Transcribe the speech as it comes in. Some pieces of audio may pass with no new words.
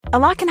A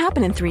lot can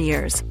happen in 3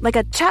 years, like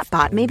a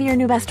chatbot may be your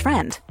new best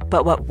friend.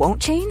 But what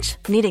won't change?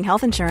 Needing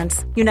health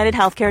insurance. United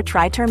Healthcare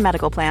Tri-Term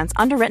Medical Plans,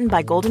 underwritten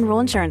by Golden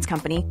Rule Insurance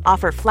Company,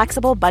 offer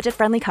flexible,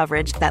 budget-friendly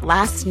coverage that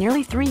lasts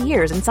nearly 3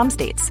 years in some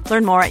states.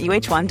 Learn more at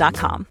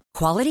uh1.com.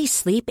 Quality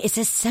sleep is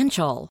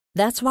essential.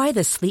 That's why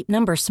the Sleep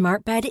Number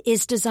Smart Bed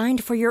is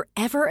designed for your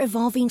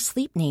ever-evolving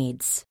sleep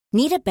needs.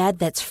 Need a bed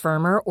that's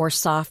firmer or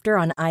softer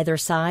on either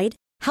side?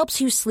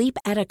 Helps you sleep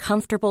at a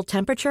comfortable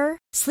temperature?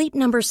 Sleep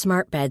Number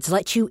Smart Beds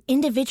let you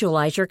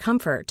individualize your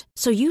comfort,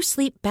 so you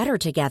sleep better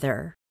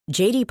together.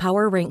 J.D.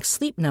 Power ranks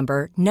Sleep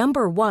Number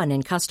number 1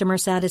 in customer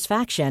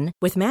satisfaction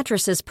with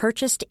mattresses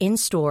purchased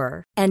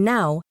in-store. And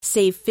now,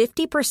 save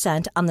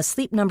 50% on the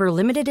Sleep Number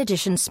Limited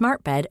Edition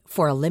Smart Bed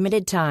for a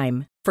limited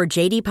time. For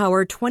J.D.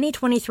 Power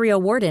 2023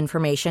 award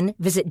information,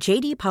 visit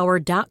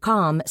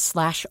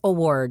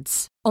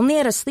jdpower.com/awards. Only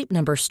at a Sleep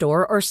Number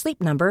store or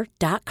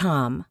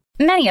sleepnumber.com.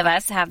 Many of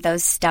us have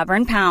those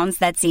stubborn pounds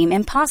that seem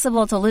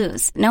impossible to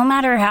lose, no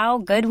matter how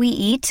good we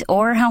eat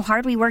or how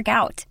hard we work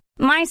out.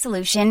 My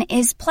solution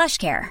is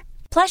PlushCare.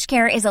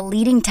 PlushCare is a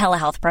leading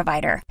telehealth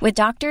provider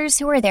with doctors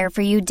who are there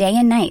for you day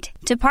and night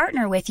to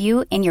partner with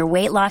you in your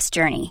weight loss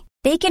journey.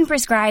 They can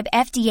prescribe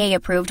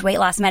FDA-approved weight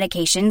loss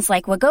medications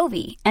like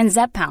Wegovy and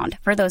Zepbound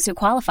for those who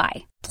qualify.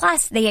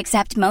 Plus, they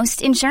accept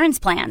most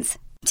insurance plans.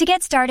 To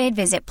get started,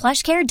 visit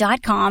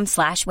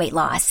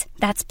plushcare.com/weightloss.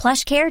 That's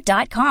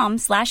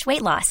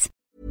plushcare.com/weightloss.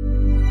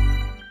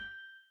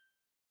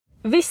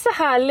 Vissa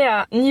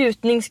härliga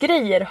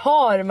njutningsgrejer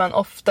har man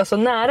ofta så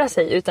nära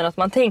sig utan att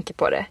man tänker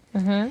på det.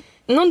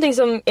 Någonting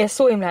som är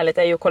så himla härligt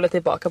är ju att kolla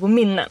tillbaka på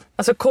minnen.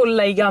 Alltså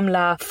kolla i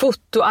gamla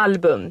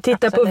fotoalbum.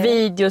 Titta på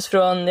videos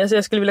från... Alltså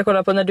jag skulle vilja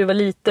kolla på när du var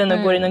liten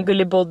och går i någon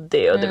gullig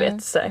body och du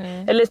vet så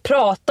här. Eller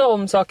prata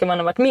om saker man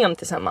har varit med om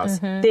tillsammans.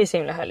 Det är så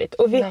himla härligt.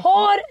 Och vi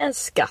har en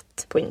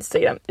skatt på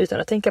Instagram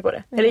utan att tänka på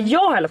det. Eller jag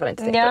har i alla fall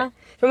inte tänkt på det.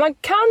 För man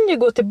kan ju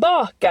gå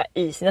tillbaka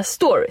i sina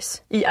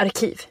stories i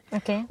arkiv.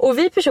 Och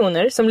vi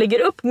personer som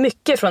lägger upp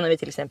mycket från när vi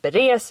till exempel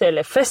reser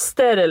eller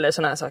fester eller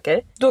såna här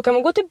saker. Då kan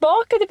man gå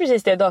tillbaka till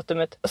precis det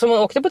datumet som man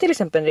åkte på till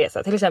exempel en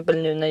resa. Till exempel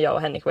nu när jag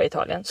och Henrik var i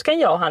Italien. Så kan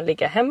jag och han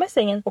ligga hemma i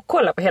sängen och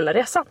kolla på hela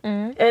resan.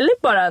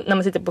 Eller bara när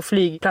man sitter på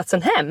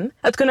flygplatsen hem.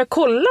 Att kunna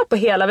kolla på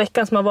hela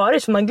veckan som har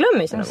varit så man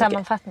glömmer sig.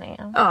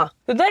 Sammanfattningen. Ja,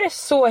 det där är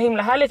så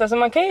himla härligt. Alltså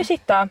man kan ju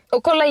sitta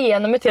och kolla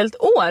igenom ett helt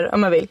år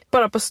om man vill.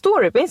 Bara på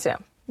story på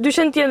Instagram. Du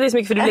känner inte igen dig så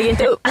mycket för du lägger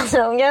inte upp.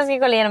 Alltså om jag ska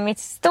kolla igenom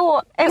mitt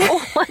år.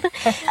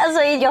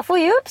 Alltså jag får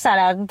ju upp så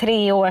här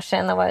 3 år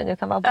sedan och vad det nu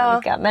kan vara på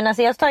olika. Men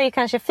alltså jag tar ju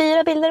kanske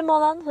 4 bilder i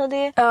månaden. Så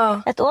det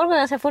ett år går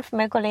ganska fort för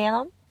mig att kolla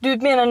igenom. Du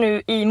menar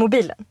nu i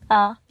mobilen?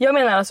 Ja. Jag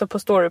menar alltså på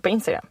story på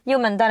Instagram. Jo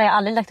men där har jag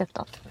aldrig lagt upp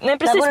något. Nej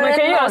precis, man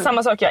kan ju göra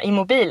samma sak i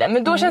mobilen.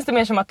 Men då känns det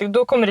mer som att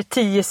då kommer det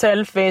 10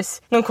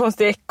 selfies, någon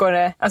konstig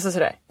ekorre, alltså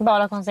sådär.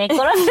 Bara konstig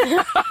ekorre.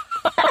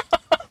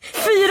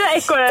 4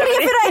 ekorrar. 3-4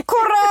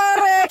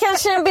 ekorrar,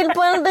 kanske en bild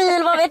på en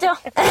bil, vad vet jag.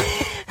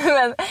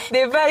 Men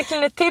det är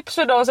verkligen ett tips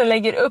för de som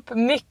lägger upp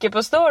mycket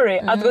på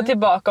story att gå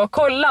tillbaka och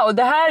kolla. Och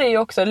det här är ju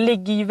också,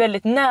 ligger ju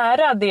väldigt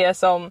nära det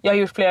som jag har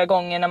gjort flera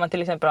gånger när man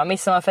till exempel har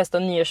midsommarfest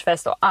och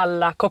nyårsfest och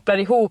alla kopplar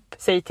ihop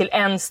sig till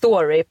en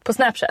story på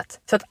Snapchat.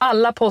 Så att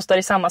alla postar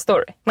i samma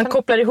story. Man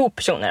kopplar ihop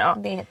personer, ja.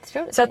 Det är helt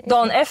troligt. Så att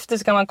dagen efter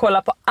så kan man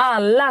kolla på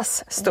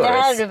allas stories. Det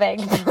här är du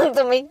verkligen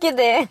så mycket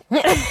det.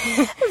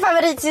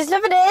 Favoritsyssla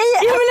för dig.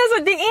 Ja men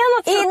alltså det är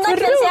något så innan kan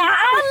jag säga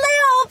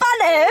allihopa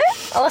nu.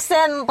 Och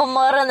sen på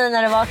morgonen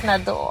när du vaknar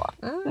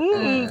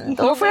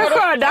då får jag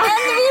skörda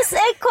en viss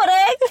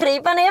ekorre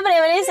krypa ner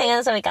bredvid i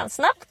sängen så vi kan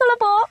snabbt kolla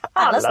på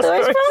alla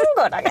stories från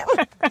gårdagen.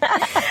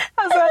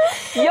 Alltså,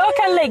 jag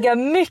kan lägga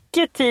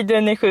mycket tid och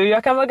energi.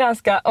 Jag kan vara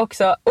ganska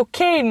också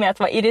okej med att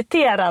vara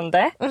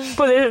irriterande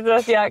på det sättet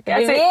att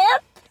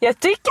jag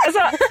tycker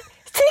alltså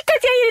tycker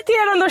att jag är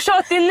irriterande och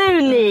tjatig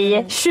nu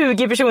ni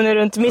 20 personer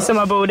runt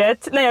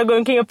midsommarbordet när jag går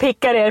omkring och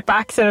pickar er på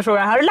axeln och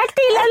frågar har du lagt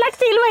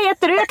till, vad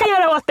heter du? Jag kan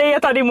göra åt dig,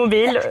 jag tar din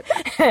mobil.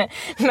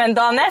 Men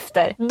dagen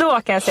efter,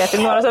 då kan jag säga att det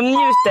är några som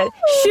njuter.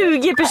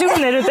 20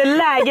 personer runt en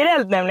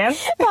lägereld nämligen.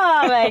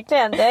 Ja,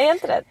 verkligen, det är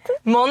helt rätt.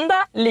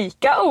 Måndag,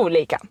 lika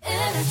olika.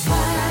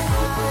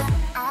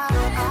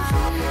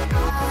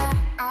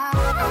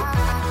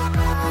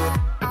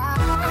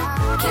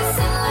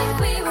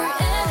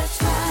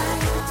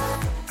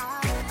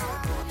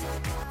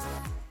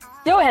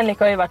 Jag och Henrik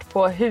har ju varit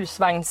på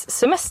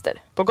husvagnssemester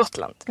på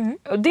Gotland.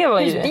 Och det var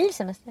ju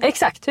husbilsemester.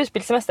 Exakt,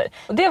 husbilsemester.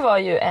 Och det var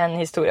ju en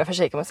historia för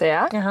sig kan man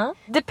säga.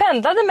 Det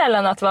pendlade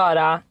mellan att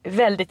vara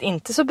väldigt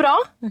inte så bra.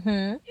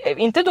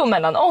 Inte då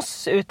mellan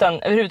oss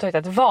utan överhuvudtaget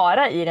att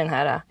vara i den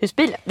här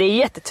husbilen. Det är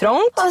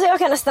jättetrångt. Alltså jag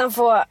kan nästan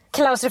få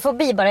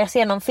klaustrofobi bara jag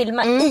ser någon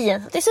filma i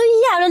en. Det är så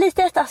jävla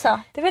litet alltså.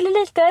 Det är väldigt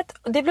litet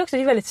och det blir också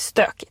väldigt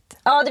stökigt.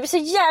 Ja, det blir så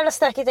jävla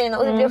stökigt där inne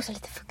och det blir också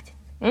lite fuktigt.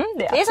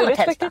 Det är absolut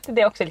faktiskt.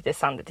 Det är också lite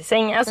sandigt i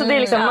sängen. Alltså det är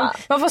liksom,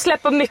 man får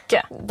släppa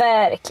mycket.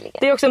 Verkligen.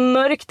 Det är också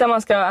mörkt där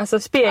man ska, alltså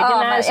spegeln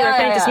är så jag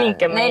kan inte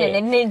sminka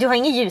mig. Nej, du har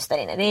inget ljus där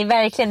inne. Det är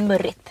verkligen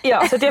mörrigt.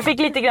 Ja, så att jag fick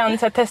lite grann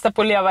så här, testa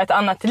på att leva ett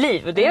annat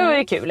liv. Och det var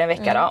ju kul en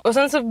vecka då. Och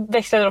sen så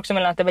växlade det också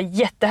mellan att det var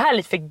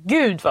jättehärligt, för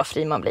gud vad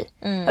fri man blir.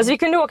 Alltså vi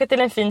kunde åka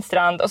till en fin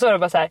strand och så var det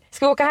bara så här: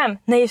 ska vi åka hem?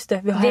 Nej just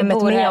det, vi har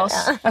hemmet med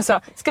oss. Ja. Alltså,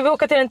 ska vi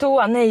åka till en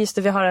toa? Nej just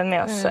det, vi har den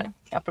med oss.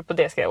 Apropå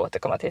det ska jag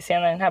återkomma till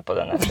senare i den här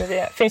podden.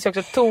 Det finns ju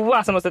också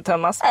toa som måste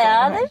tömmas.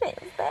 Ja, det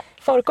finns det.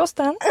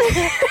 Farkosten.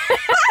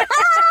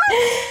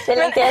 Det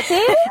länkar jag till.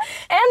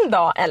 En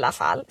dag i alla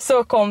fall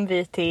så kom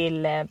vi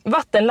till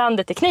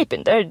vattenlandet i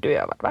Kneipen. Där du och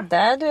jag varit, va?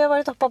 Där du har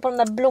varit och hoppat på de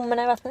där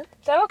blommorna i vattnet.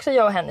 Där var också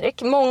jag och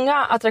Henrik.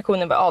 Många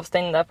attraktioner var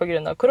avstängda på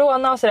grund av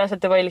corona och sådär, så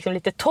att det var liksom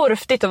lite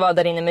torftigt att vara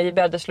där inne. Men vi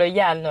behövde slå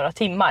ihjäl några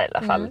timmar i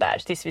alla fall där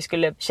tills vi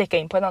skulle checka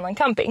in på en annan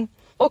camping.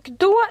 Och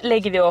då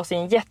lägger vi oss i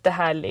en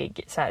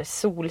jättehärlig så här,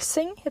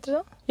 solsäng, heter det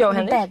så? Jag och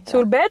Henrik.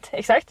 Solbädd,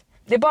 exakt.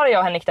 Det är bara jag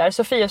och Henrik där.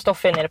 Sofie och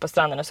Stoffe är nere på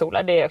stranden och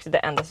solar. Det är också det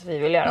enda Sofie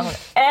vill göra. Hon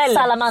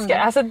älskar.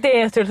 Alltså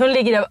det är otroligt. Hon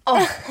ligger där.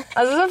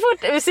 Alltså så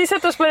fort vi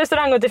sätter oss på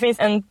restaurang och det finns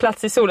en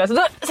plats i solen, så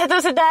då sätter vi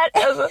oss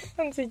där. Alltså,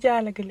 hon är så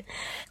jävla gullig.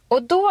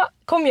 Och då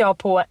kom jag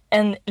på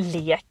en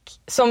lek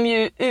som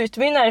ju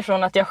utmynnar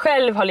ifrån att jag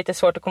själv har lite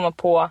svårt att komma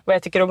på vad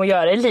jag tycker om att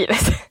göra i livet.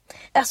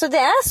 Alltså det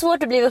är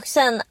svårt att bli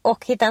vuxen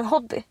och hitta en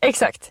hobby.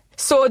 Exakt.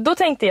 Så då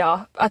tänkte jag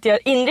att jag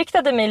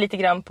inriktade mig lite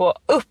grann på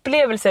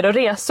upplevelser och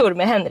resor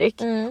med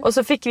Henrik. Och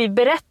så fick vi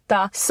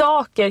berätta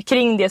saker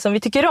kring det som vi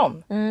tycker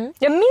om.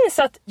 Jag minns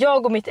att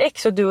jag och mitt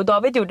ex och du och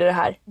David gjorde det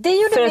här. Det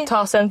gjorde för ett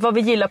tag sedan, vad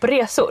vi gillar på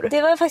resor.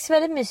 Det var faktiskt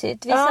väldigt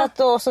mysigt. Vi satt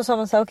då och så sa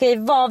man så här: okej,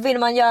 vad vill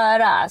man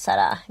göra? Så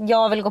här,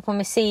 jag vill gå på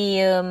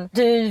museum.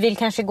 Du vill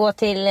kanske gå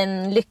till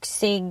en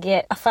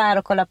lyxig affär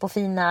och kolla på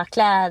fina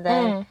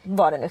kläder.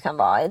 Vad det nu kan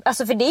vara.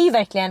 Alltså för det är ju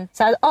verkligen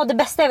så här, det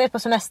bästa jag vet på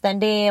semestern,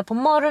 det är på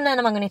morgonen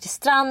när man går ner till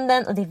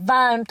stranden och det är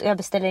varmt och jag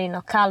beställer in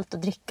något kallt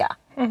att dricka.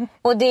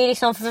 Och det är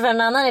liksom för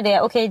en annan idé,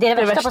 okej, det är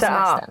det värsta på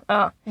semestern.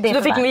 Ja. Så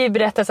då fick vi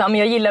berätta så här, men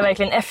jag gillar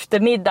verkligen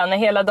eftermiddagen när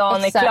hela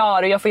dagen är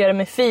klar och jag får göra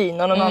mig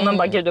fin och någon annan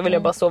bara, gud, då vill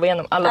jag bara sova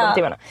igenom alla de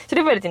timmarna. Så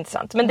det var väldigt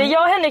intressant. Men det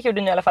jag och Henrik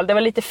gjorde nu i alla fall, det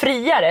var lite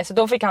friare. Så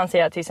då fick han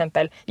säga till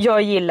exempel,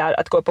 jag gillar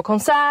att gå på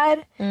konsert,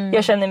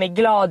 jag känner mig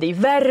glad i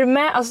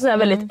värme, alltså sådana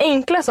väldigt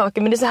enkla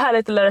saker, men det är så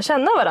härligt att lära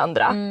känna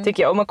varandra,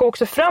 tycker jag. Och man går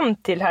också fram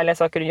till härliga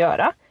saker att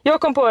göra.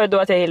 Jag kom på då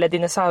att jag gillar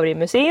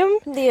dinosauriemuseum.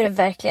 Det gör det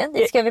verkligen.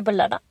 Det ska vi på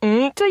lördag.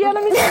 Så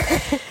jävla mycket.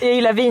 Jag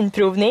gillar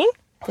vinprovning.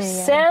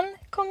 Sen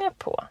kom jag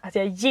på att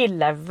jag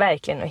gillar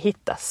verkligen att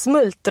hitta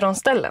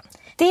smultronställen.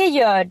 Det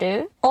gör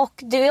du. Och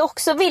du är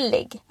också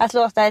villig att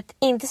låta ett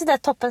inte sådär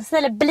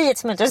toppenställe bli ett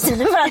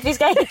smultronställe för att vi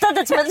ska hitta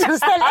ett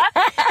smultronställe.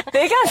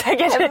 Det kan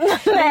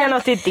säkert lägga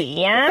något i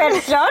det.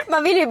 Självklart,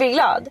 man vill ju bli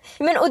glad.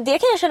 Men, och det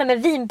kan jag känna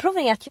med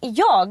vinprovning, att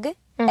jag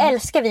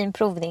älskar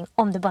vinprovning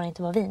om det bara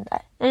inte var vin där.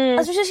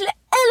 Alltså jag skulle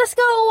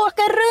älska att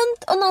åka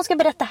runt och någon ska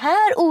berätta,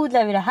 här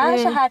odlar vi det här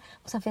så här,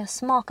 och sen får jag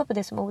smaka på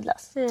det som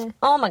odlas.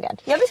 Oh my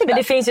god. Men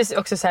det finns ju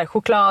också så här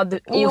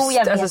chokladost. Jo,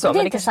 jag vet. Alltså så, det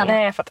är inte samma.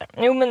 Nej, jag fattar.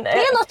 Jo, men, det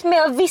är något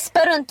med att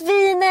vispa runt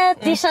vinet.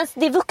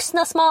 Det är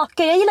vuxna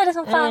smaker. Jag gillar det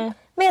som fan.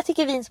 Men jag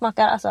tycker vin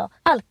smakar alltså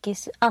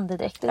alkis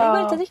andedräkt. Det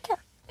går inte att dricka.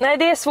 Nej,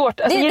 det är svårt.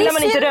 Alltså, gillar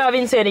man inte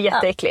rödvin så är det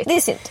jätteäckligt. Det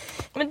är synd.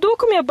 Men då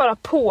kom jag bara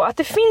på att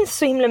det finns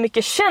så himla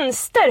mycket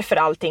tjänster för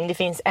allting. Det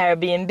finns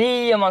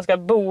Airbnb om man ska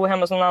bo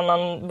hemma hos någon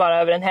annan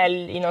bara över en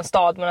helg i någon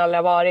stad man aldrig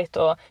har varit.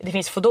 Och det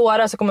finns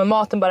Foodora, så kommer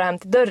maten bara hem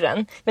till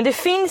dörren. Men det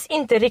finns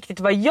inte riktigt,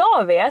 vad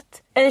jag vet,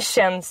 en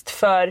tjänst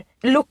för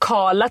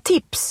lokala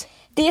tips.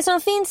 Det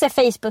som finns är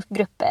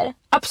Facebookgrupper.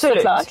 Absolut.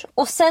 Såklart.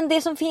 Och sen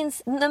det som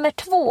finns nummer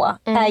 2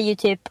 är ju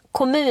typ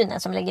kommunen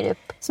som lägger upp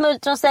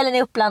smultronställen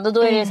i Uppland, och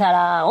då är det så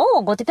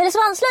här, gå till Pelle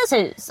Svanslös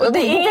hus. Och det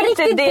är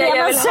inte det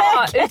jag vill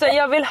ha, utan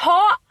jag vill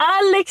ha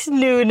Alex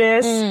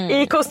Nunes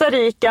i Costa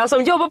Rica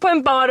som jobbar på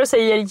en bar och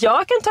säger,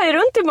 jag kan ta er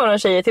runt imorgon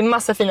tjejer till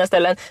massa fina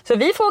ställen. Så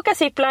vi får åka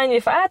zipline,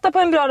 vi får äta på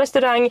en bra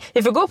restaurang,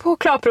 vi får gå på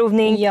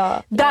chokladprovning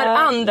där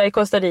andra i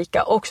Costa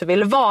Rica också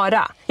vill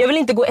vara. Jag vill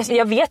inte gå,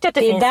 jag vet ju att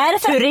det finns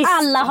turistbyråer. Det är därför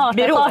alla har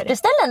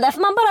charterställen, därför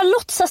man bara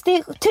låtsas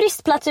det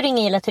turistplatser,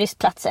 ingen gillar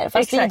turistplatser.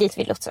 Fast det är dit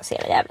vi lotsas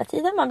hela jävla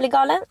tiden. Man blir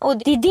galen. Och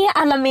det är det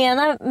alla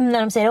menar när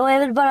de säger, jag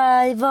vill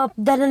bara vara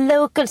där the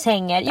locals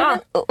hänger. Ja,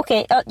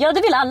 okej,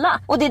 det vill alla.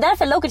 Och det är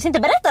därför locals inte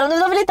berättar. Och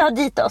de vill inte ha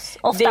dit oss.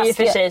 Oftast. Det är ju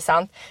för sig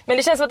sant. Men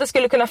det känns som att det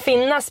skulle kunna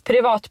finnas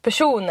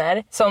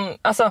privatpersoner som,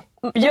 alltså,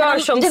 gör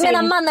som du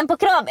menar mannen på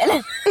krav,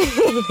 eller?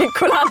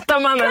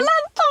 Kolantamannen.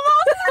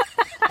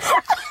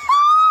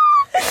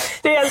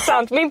 Det är helt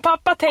sant. Min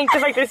pappa tänkte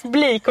faktiskt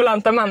bli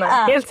Kolantamannen.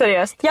 Helt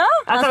seriöst. Ja,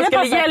 att han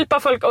skulle hjälpa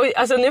folk. Och,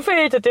 alltså, nu får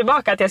jag ju ta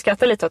tillbaka att jag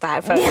skrattar lite åt det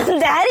här.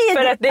 Det här är ju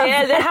för att det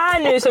är det här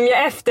nu som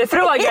jag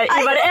efterfrågar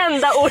i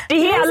varenda ort i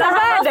hela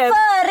världen.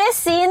 Före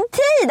sin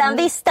tid. Han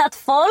visste att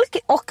folk,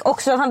 och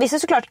också han visste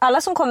såklart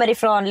alla som kommer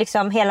ifrån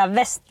liksom hela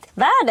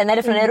västvärlden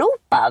eller från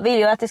Europa vill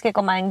ju att det ska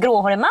komma en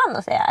gråhårig man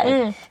och säga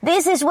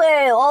this is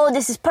where,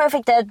 this is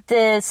perfect at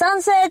the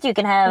sunset, you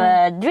can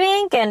have a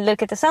drink and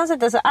look at the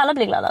sunset. Alltså, alla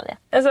blir glada av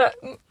det. Alltså,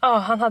 Ja,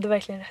 han hade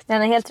verkligen rätt.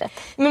 Han har helt rätt.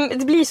 Men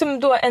det blir som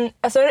då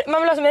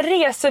man vill ha som en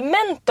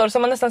resementor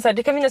som man nästan säger,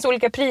 det kan finnas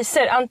olika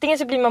priser. Antingen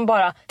så blir man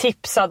bara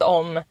tipsad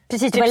om...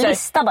 Precis, typ en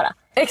lista bara.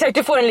 Exakt,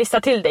 du får en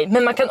lista till dig.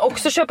 Men man kan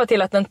också köpa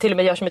till att den till och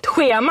med gör som ett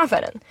schema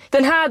för den.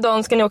 Den här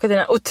dagen ska ni åka till den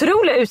här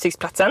otroliga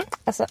utsiktsplatsen.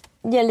 Alltså,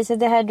 Lisa,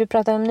 det här du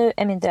pratar om nu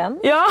är min dröm.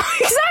 Ja,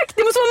 exakt!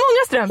 Det måste vara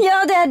många dröm.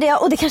 Ja, det är det.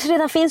 Och det kanske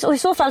redan finns. Och i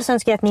så fall så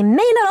önskar jag att ni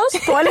mejlar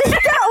oss på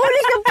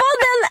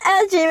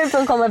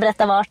likaolikapodden@gmail.com och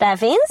berättar vart det här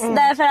finns.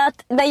 Därför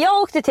att när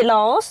jag åkte till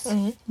Laos,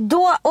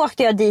 då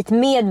åkte jag dit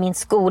med min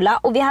skola.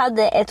 Och vi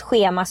hade ett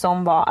schema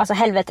som var alltså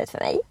helvetet för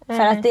mig.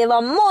 För att det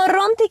var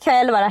morgon till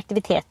kväll var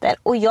aktiviteter.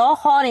 Och jag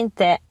har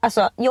inte,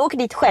 alltså jag åker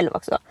dit själv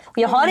också. Och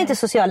jag har inte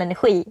social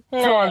energi.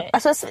 Från,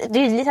 alltså,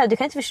 du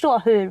kan inte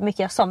förstå hur mycket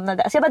jag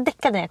somnade. Alltså jag bara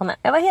däckade när jag kom hem.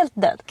 Jag var helt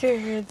död.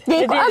 Gud. Det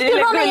gick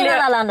alltid vara med innan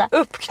alla andra.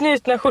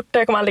 Uppknutna skjortor,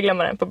 jag kommer aldrig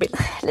glömma den på bild.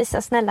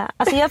 Lisa, snälla.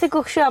 Alltså jag fick gå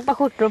och köpa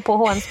skjortor på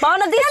H&M's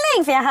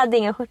barnavdelning för jag hade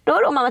inga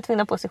skjortor och mamma var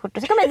tvungen att ha på sig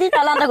skjortor. Så kom jag dit,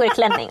 alla andra går i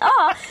klänning.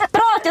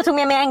 Bra att jag tog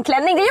med mig en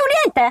klänning, det gjorde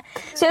jag inte.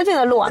 Så jag var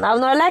tvungen att låna av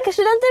några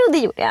läkarstudenter och det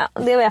gjorde jag.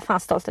 Och det var jag fan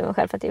stolt över mig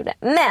själv för att jag gjorde.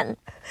 Men...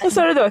 Vad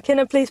sa du då? Can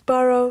I please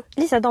borrow?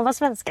 Lisa, de var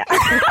svenska.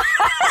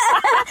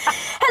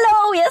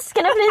 Hello, yes,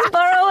 can I please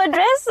borrow a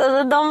dress?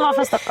 Alltså, de var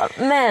från Stockholm.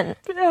 Men...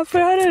 Jag får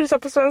höra hur du sa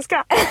på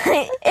svenska. Är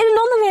det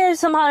någon av er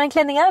som har en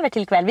klänning över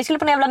till kväll? Vi skulle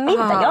på en jävla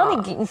middag. Jag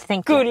hade inte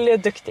tänkt. Gullig och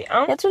duktig.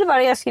 Ja. Jag trodde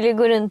bara jag skulle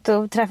gå runt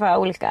och träffa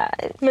olika.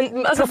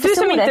 Men alltså, du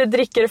som inte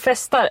dricker och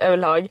festar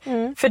överlag.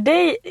 För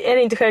dig är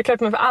det inte självklart,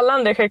 men för alla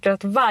andra är det självklart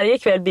att varje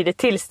kväll blir det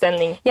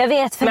tillställning. Jag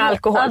vet, för med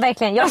alkohol. Ja,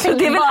 verkligen. Jag alltså,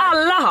 det vill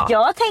alla ha.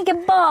 Jag tänker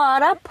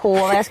bara på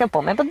vad jag ska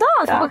på mig på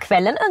dagen. För på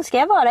kvällen önskar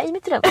jag vara i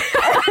mitt rum.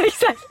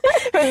 Exakt.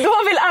 Men då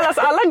vill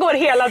alla går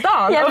hela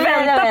dagen och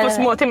väntar på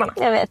småtimmarna.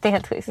 Jag vet, det är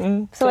helt sjukt.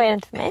 Så är det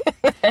inte för mig.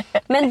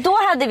 Men då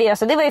hade vi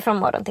alltså, det var ju från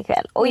morgon till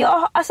kväll. Och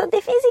alltså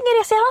det finns ingen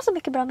resa jag har så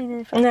mycket bra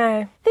minnen ifrån.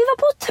 Nej. Vi var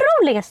på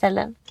otroliga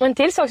ställen. Och en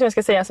till sak som jag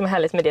ska säga som är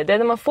härligt med det är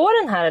när man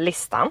får den här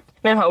listan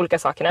med de här olika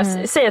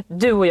sakerna. Säg att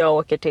du och jag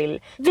åker till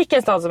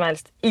vilken stad som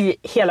helst i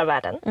hela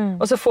världen.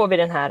 Och så får vi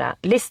den här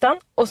listan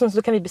och sen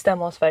så kan vi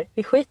bestämma oss för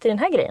vi skiter i den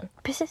här grejen.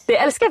 Precis. Det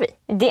älskar vi.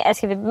 Det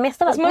älskar vi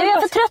mest av allt. Nu är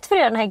jag för trött för att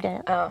göra den här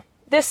grejen. Ja.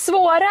 Det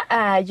svåra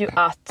är ju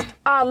att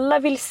alla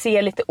vill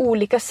se lite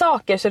olika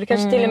saker. Så det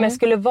kanske till och med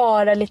skulle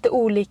vara lite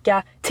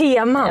olika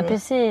teman. Ja,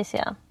 precis,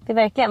 ja. Det är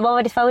verkligen. Vad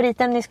var ditt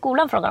favoritämne i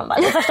skolan, frågar de bara.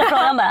 Det första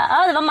frågan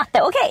bara, det var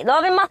matte. Okej, då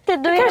har vi matte.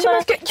 Då kanske bara...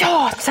 man ska...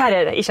 Ja, så här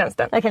är det i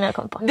tjänsten. Det kan jag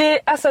komma på.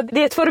 Det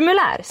är ett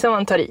formulär som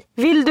man tar i.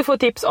 Vill du få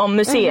tips om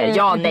museer?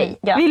 Ja, nej.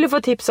 Ja. Vill du få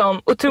tips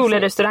om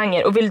otroliga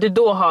restauranger? Och vill du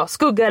då ha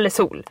skugga eller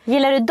sol?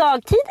 Gillar du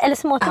dagtid eller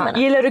småtimmarna?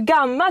 Ja. Gillar du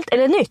gammalt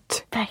eller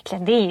nytt?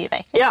 Verkligen, det är ju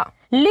verkligen. Ja.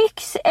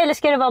 Lyx eller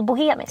ska det vara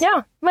bohemiskt?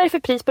 Ja, vad är det för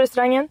pris på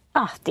restaurangen?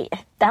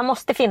 Det här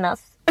måste finnas.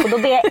 Och då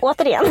ber jag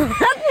återigen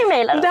att ni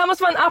mejlar oss. Det här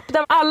måste vara en app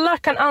där alla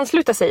kan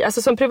ansluta sig.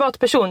 Alltså som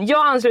privatperson.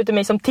 Jag ansluter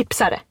mig som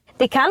tipsare.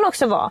 Det kan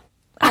också vara.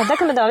 Där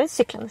kommer David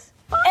cyklandes.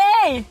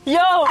 Hej!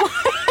 Yo!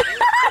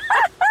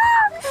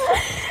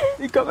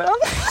 Vi kommer an.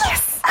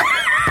 Yes!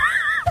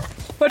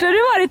 Vart har du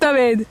varit,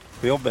 David?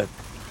 På jobbet.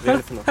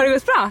 Har det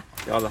gått bra?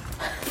 Ja då.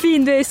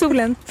 Fin du är i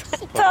solen.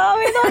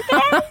 David,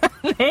 okej?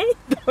 Nej,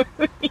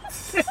 David.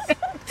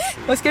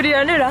 Vad ska du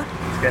göra nu då?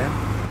 Ska jag hem?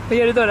 Vad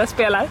gör du då?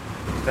 Spelar?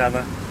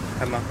 Träna.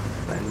 Hemma.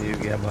 Nej, nu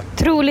ljuger jag bara.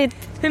 Troligt.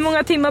 Hur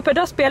många timmar per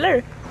dag spelar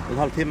du?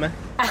 1,5 timme.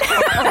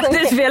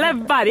 Du spelar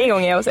varje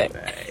gång jag säger.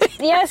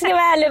 Jag ska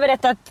vara ärlig och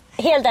berätta att,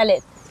 helt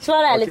ärligt.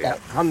 Svara ärligt då.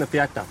 Handen på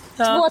hjärtat.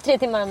 2-3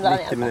 timmar om dagen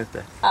 90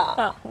 minuter.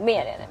 Ja,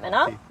 mer är det.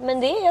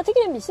 Men jag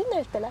tycker det är mysigt när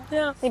du spelar.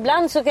 Ja.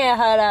 Ibland så kan jag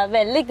höra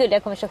väldigt gulliga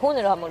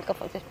konversationer du har med olika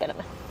folk du spelar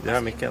med. Det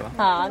är mycket, va?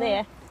 Ja, det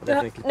är. Det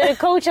är mycket. När du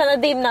coachade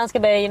Dim när han ska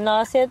börja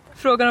gymnasiet.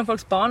 Frågan om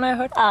folks barn har jag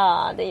hört.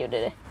 Ja, det gjorde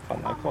det. Fan,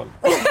 jag har koll.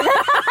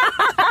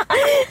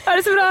 Ha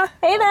det så bra.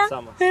 Hej då.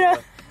 Samma. Hejdå.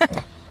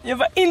 Jag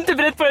var inte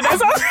beredd på det där.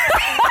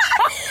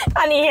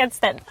 Han är helt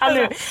ställd.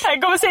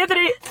 Jag kommer säga till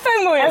dig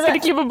 5 gånger. Jag ska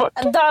klippa bort.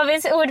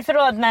 Davids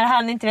ordförråd när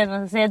han inte vet vad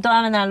han ska säga, då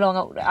använder han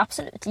långa ord.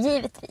 Absolut,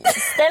 givetvis.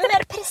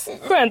 Stämmer precis.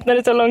 Skönt när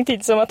det tar lång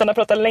tid som att han har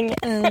pratat länge.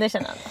 Det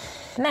känner han.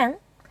 Men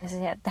jag ska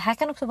säga, det här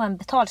kan också vara en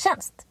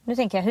betaltjänst. Nu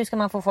tänker jag, hur ska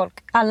man få folk,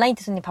 alla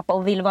inte som din pappa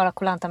och vill vara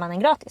Koh-Lanta-mannen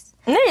gratis?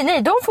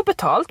 Nej, de får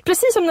betalt.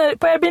 Precis som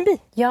på Airbnb.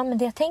 Ja, men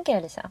det jag tänker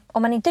är, Lisa,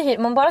 om man inte hyr,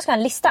 om man bara ska ha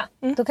en lista,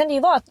 då kan det ju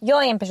vara att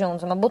jag är en person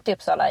som har bott i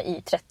Uppsala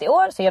i 30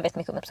 år, så jag vet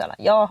mycket om Uppsala.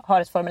 Jag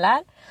har ett formulär.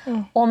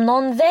 Och om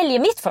någon väljer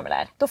mitt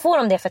formulär, då får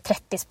de det för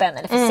 30 spänn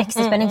eller för 60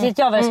 spänn. Inte vet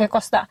jag vad det ska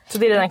kosta. Så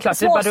det är redan klart.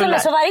 Småsummor,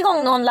 så varje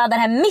gång någon laddar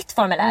hem mitt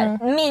formulär,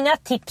 mina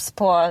tips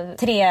på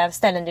 3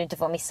 ställen du inte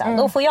får missa,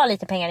 då får jag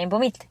lite pengar in på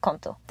mitt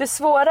konto. Det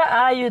svåra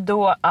är ju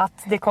då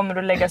att det kommer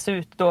att läggas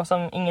ut då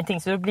som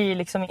ingenting. Så det blir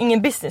liksom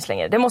ingen business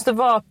längre. Det måste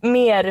vara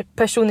mer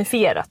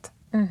personifierat.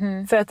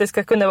 För att det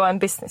ska kunna vara en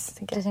business.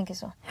 Du tänker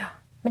så? Ja.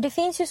 Men det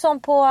finns ju som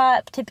på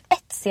typ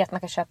Etsy att man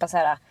kan köpa så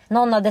här.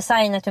 Någon har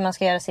designat hur man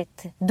ska göra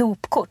sitt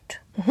dopkort.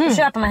 Då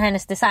köper man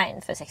hennes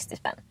design för 60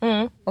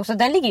 spänn. Och så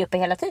den ligger ju uppe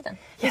hela tiden.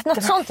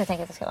 Något sånt jag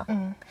tänker att det ska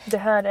vara. Det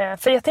här är...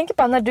 För jag tänker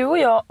bara när du och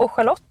jag och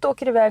Charlotte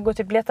åker iväg och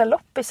typ letar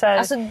loppisar.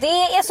 Alltså det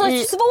är så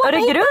svårt att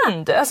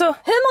hitta. Alltså...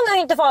 Hur många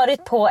har inte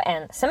varit på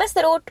en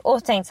semesterort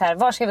och tänkt så här,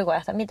 var ska vi gå och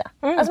äta middag?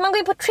 Alltså man går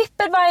in på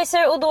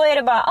TripAdvisor och då är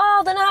det bara,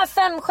 den här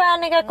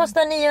 5-stjärniga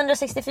kostar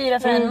 964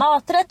 för en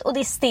maträtt och det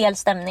är stel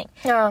stämning.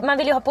 Ja. Man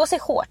vill ju ha på sig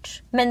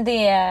shorts, men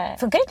det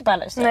funkar inte på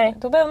alla restauranger.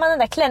 Då behöver man den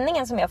där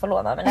klänningen som jag får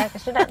låna av en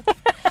läkarstudent.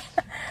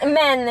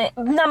 Men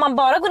när man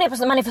bara går ner på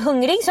stan, man är för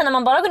hungrig, så när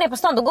man bara går ner på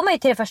stan då går man ju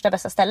till det första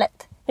bästa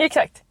stället.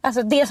 Exakt.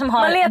 Alltså det som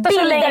har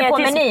bilder på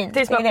menyn.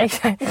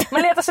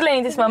 Man letar så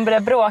länge tills man börjar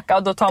bråka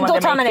och då tar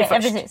man det först. Ja,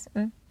 precis.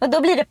 Och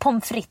då blir det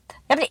pommes frites.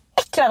 Jag blir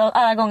äcklad av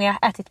alla gånger jag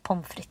har ätit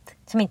pommes frites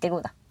som inte är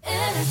goda.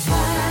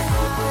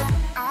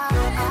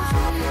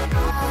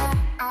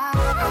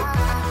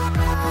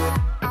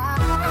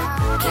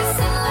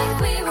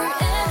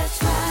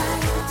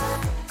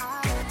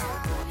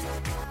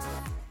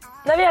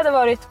 När vi hade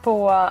varit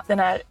på den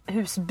här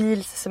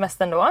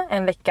husbilssemestern då,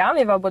 en vecka.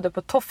 Vi var både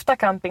på Tofta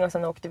camping och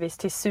sen åkte vi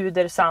till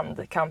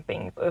Sudersand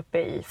camping uppe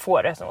i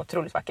Fårö som är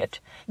otroligt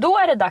vackert. Då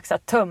är det dags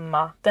att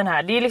tömma den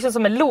här. Det är liksom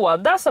som en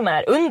låda som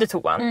är under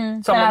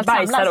toan. Som man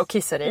bajsar samlas och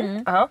kissar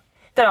i.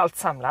 Där allt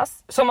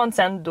samlas. Som man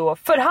sen då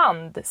för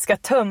hand ska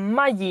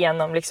tömma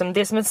genom liksom,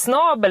 det är som en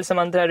snabel som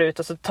man drar ut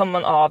och så tar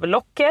man av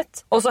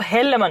locket. Och så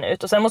häller man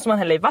ut och sen måste man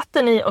hälla i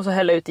vatten i och så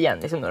hälla ut igen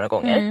liksom några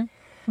gånger.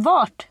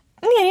 Vart?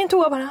 Ner i en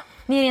toa bara.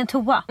 Ner i en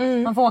toa?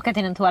 Man får åka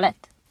till en toalett.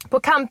 På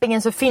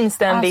campingen så finns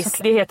det en viss,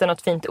 det heter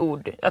något fint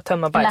ord, att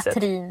tömma bajset.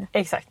 Latrin.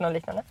 Exakt, något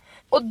liknande.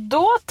 Och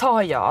då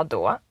tar jag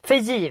då för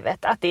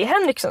givet att det är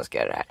Henrik som ska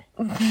göra det här.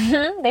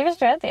 Det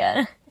förstår jag att det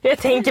är. Jag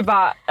tänker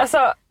bara,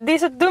 alltså det är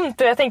så dumt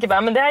och jag tänker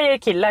bara, men det här är ju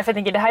killar för jag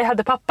tänker det här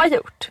hade pappa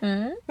gjort.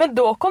 Men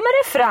då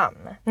kommer det fram,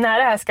 när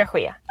det här ska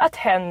ske, att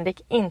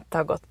Henrik inte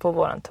har gått på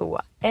våran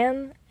toa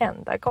en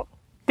enda gång.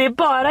 Det är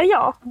bara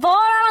jag. Var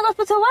har han gått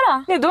på toa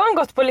då? Nej, då har han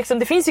gått på liksom,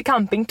 det finns ju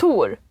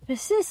campingtour.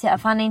 Precis ja,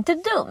 för han är inte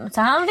dum.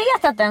 Så han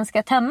vet att den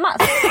ska tömmas.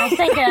 Och så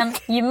tänker han,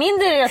 ju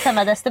mindre det är att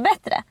tömma desto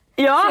bättre.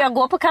 Ja. Så jag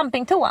går på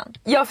campingtoan.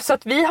 Ja, så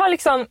att vi har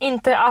liksom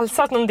inte alls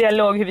haft någon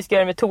dialog hur vi ska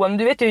göra med toan. Men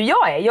du vet ju hur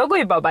jag är. Jag går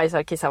ju bara och bajsar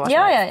och kissar vart som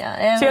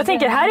helst. Så jag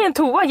tänker, här är en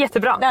toa,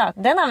 jättebra. Ja,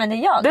 den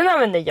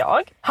använder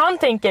jag. Han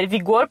tänker, vi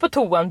går på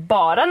toan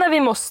bara när vi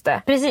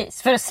måste.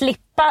 Precis, för att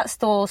slippa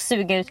stå och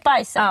suga ut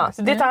bajsen. Ja,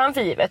 så det tar han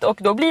för givet. Och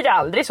då blir det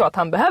aldrig så att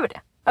han behöver det.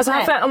 Alltså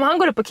om han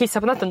går upp och kissar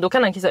på natten, då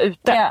kan han kissa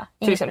ute.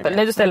 Till exempel.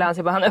 Nej, då ställer han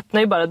sig bara, han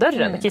öppnar ju bara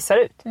dörren och kissar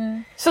ut.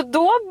 Så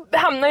då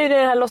hamnar ju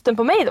den här lotten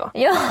på mig då.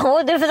 Ja,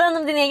 och du får ta hand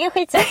om din egen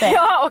skitsätt.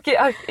 Ja, och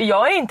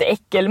jag är inte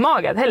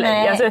äckelmagad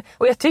heller. Alltså,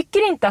 och jag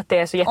tycker inte att det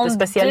är så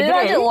jättespeciell grej. Om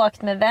du hade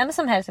åkt med vem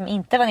som helst som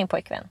inte var din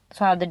pojkvän,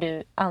 så hade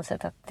du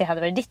ansett att det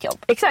hade varit ditt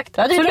jobb. Exakt,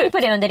 då hade du tänkt på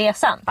det under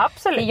resan.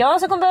 Absolut. Det är jag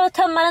som kommer behöva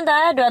tömma den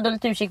där. Du hade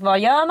hållit utkik, vad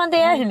gör man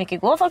det? Hur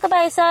mycket går folk och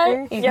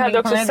bajsar? Jag hade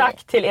också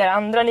sagt till er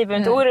andra, ni behöver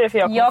inte oroa er för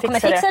jag kommer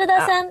fixa det där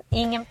sen.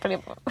 Ingen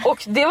problem.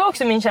 Och det var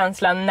också min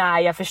känsla när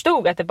jag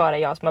förstod att det bara är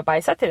jag som har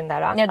bajsat i den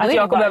där. Att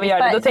jag kommer behöva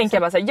göra det. Då tänker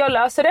jag bara såhär, jag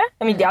löser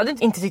det. Men jag hade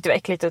inte tyckt det var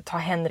äckligt att ta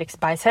Henriks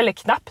bajs heller.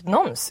 Knappt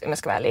någons, om jag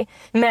ska vara ärlig.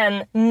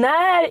 Men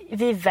när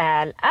vi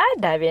väl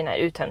är där vid den här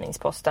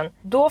uttömningsposten,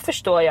 då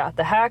förstår jag att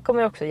det här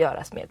kommer också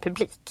göras med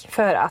publik.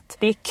 För att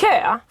det är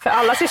kö. För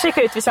alla ska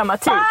checka ut vid samma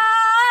tid.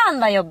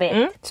 Vad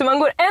jobbigt. Så man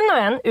går en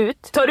och en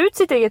ut, tar ut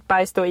sitt eget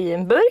bajs då i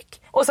en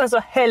burk och sen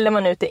så häller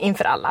man ut det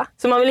inför alla.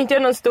 Så man vill inte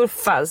göra någon stor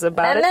fuzz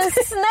about it. Men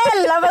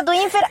snälla, vadå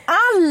inför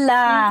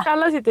alla?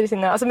 Alla sitter i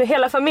sina, alltså med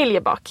hela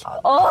familjen bak.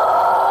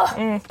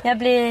 Jag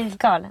blir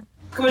galen.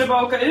 Kommer du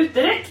bara åka ut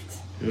direkt?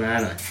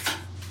 Nej.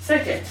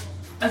 Säkert.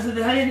 Alltså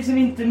det här är liksom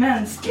inte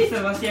mänskligt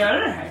att man ska göra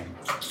det här.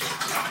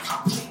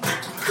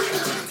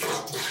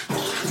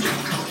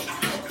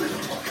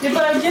 Det är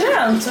bara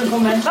grönt som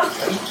kommer ett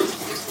vatten.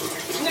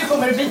 Nu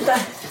kommer det bita.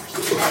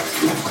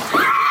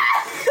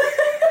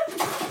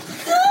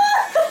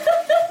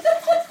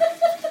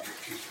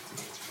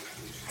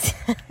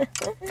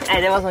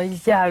 Nej, det var en sån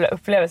jävla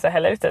upplevelse att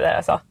hälla ut det där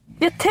alltså.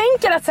 Jag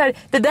tänker att så här,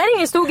 det där är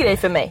ingen stor grej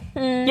för mig.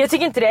 Jag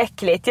tycker inte det är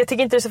äckligt. Jag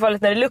tycker inte det är så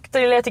farligt när det luktar.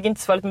 Eller jag tycker inte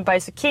det är så farligt med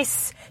bajs och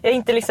kiss. Jag är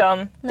inte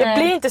liksom, jag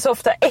blir inte så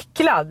ofta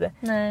äcklad.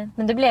 Nej,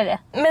 men det blev det.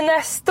 Men när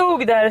jag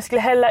stod där och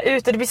skulle hälla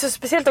ut, och det blir så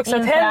speciellt också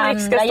att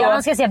Henrik ska stå. Ja,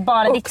 man ska se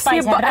bara ditt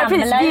bajs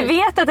ramla ut. Vi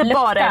vet att det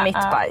bara är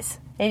mitt bajs.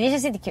 Det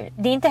känns inte kul.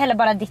 Det är inte heller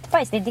bara ditt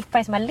bajs. Det är ditt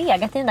bajs som har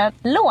legat i den där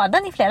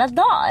lådan i flera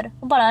dagar.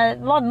 Och bara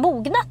var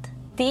mognat.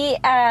 Det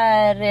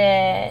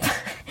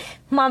är...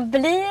 Man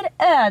blir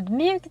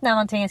ödmjuk när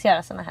man tvingas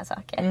göra såna här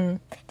saker.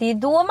 Det är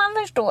då man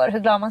förstår hur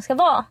glad man ska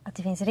vara. Att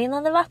det finns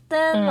rinnande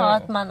vatten och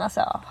att man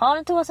alltså har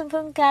en toa som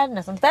funkar.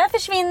 När sånt där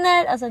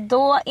försvinner, alltså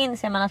då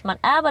inser man att man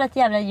är bara ett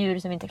jävla djur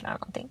som inte klarar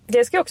någonting.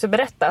 Det ska också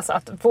berättas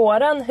att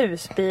våran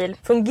husbil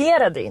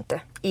fungerade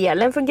inte.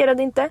 Elen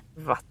fungerade inte,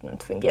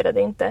 vattnet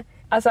fungerade inte.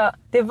 Alltså,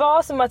 det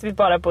var som att vi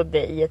bara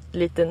bodde i ett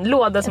liten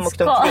låda som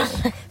åkte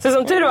omkring. Så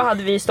som tur var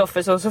hade vi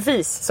Stoffers och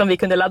Sofies som vi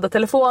kunde ladda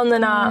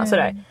telefonerna och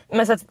sådär.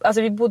 Men så att,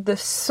 alltså, vi bodde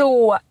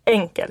så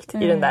enkelt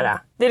i den där.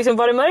 Det liksom,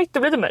 var det mörkt, då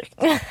blev det mörkt.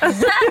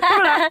 Alltså,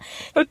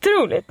 det var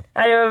otroligt.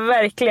 Det var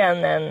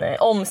verkligen en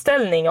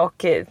omställning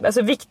och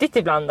alltså, viktigt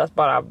ibland att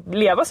bara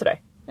leva sådär.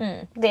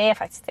 Det är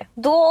faktiskt det.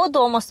 Då och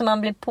då måste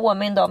man bli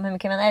påmind om hur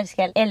mycket man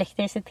älskar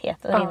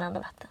elektricitet och rinnande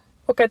vatten.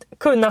 Och att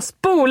kunna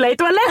spola i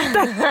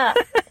toaletten.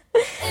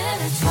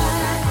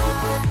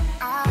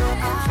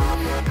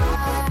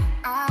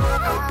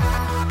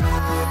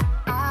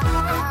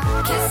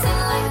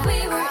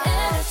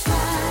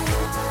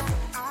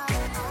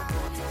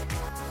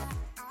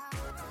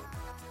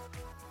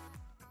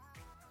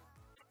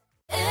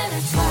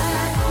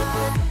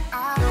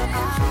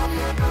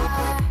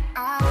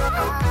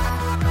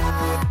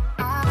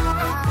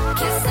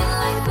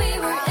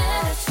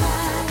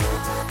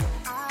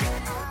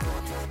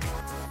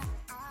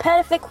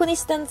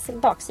 Perfektionistens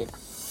baksida.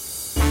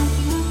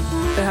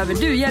 Behöver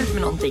du hjälp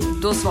med någonting?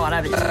 Då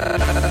svarar vi.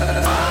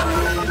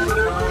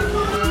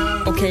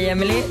 Okej,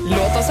 Emily,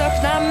 låt oss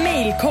öppna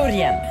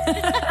mejlkorgen.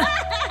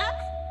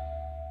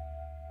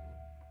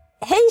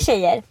 Hej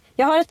tjejer!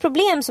 Jag har ett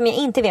problem som jag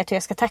inte vet hur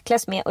jag ska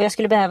tacklas med och jag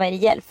skulle behöva er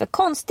hjälp. För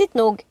konstigt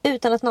nog,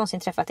 utan att någonsin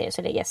träffat er,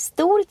 så lägger jag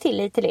stor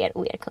tillit till er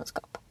och er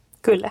kunskap.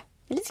 Kulle.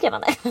 Det är lite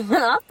skrämmande.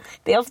 Ja,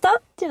 det är ofta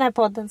i den här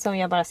podden som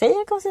jag bara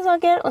säger konstiga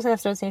saker och sen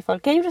efteråt säger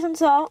folk jag gjorde som du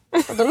sa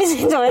och då minns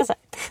jag inte vad jag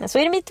sagt. Men så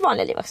är det mitt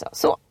vanliga liv också.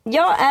 Så,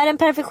 jag är en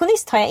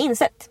perfektionist har jag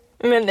insett.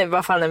 Men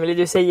vad fan Emily,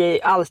 du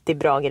säger alltid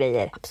bra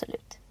grejer.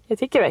 Absolut. Jag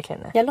tycker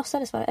verkligen det. Jag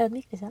låtsades vara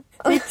ödmjuk.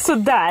 Lite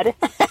sådär.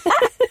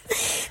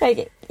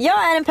 Okay.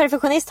 Jag är en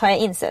perfektionist har jag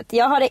insett.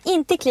 Jag har det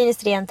inte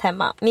kliniskt rent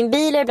hemma. Min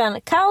bil är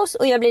ibland kaos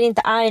och jag blir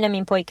inte arg när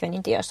min pojkvän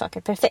inte gör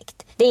saker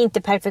perfekt. Det är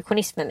inte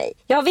perfektionism med mig.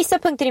 Jag har vissa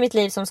punkter i mitt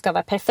liv som ska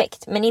vara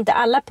perfekt, men inte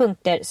alla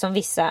punkter som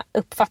vissa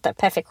uppfattar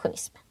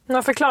perfektionism. Jag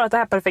har förklarat det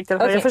här perfekt.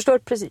 Okay. Jag förstår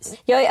precis.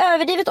 Jag är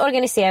överdrivet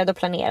organiserad och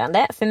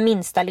planerande för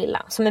minsta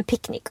lilla, som en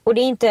picknick. Och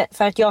det är inte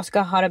för att jag ska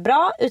ha det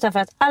bra, utan för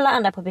att alla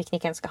andra på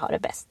picknicken ska ha det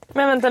bäst.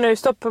 Men vänta nu,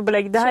 stopp på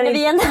belägg. Det här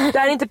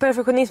är inte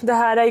perfektionism, det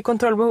här är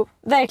kontrollbehov.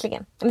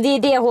 Verkligen. Det är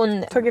det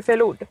hon... Tagit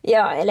fel ord.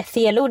 Ja, eller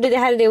fel ord. Det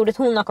här är det ordet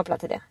hon har kopplat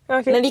till det.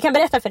 Okay. Men vi kan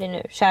berätta för dig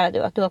nu, kära du,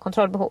 att du har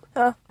kontrollbehov.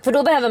 Ja. För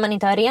då behöver man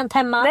inte ha rent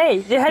hemma.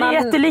 Nej, det här är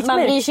jättelikt mig.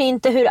 Man bryr sig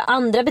inte hur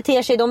andra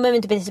beter sig. De behöver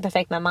inte bete sig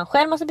perfekt, men man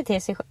själv måste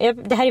bete sig.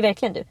 Det här är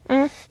verkligen du.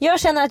 Jag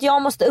känner att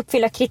jag måste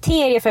uppfylla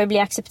kriterier för att bli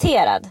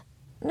accepterad.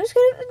 Nu ska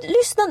du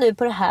lyssna nu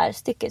på det här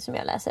stycket som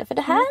jag läser. För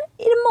det här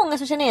är det många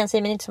som känner igen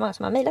sig, men inte så många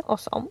som har mejlat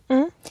oss om.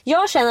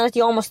 Jag känner att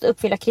jag måste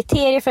uppfylla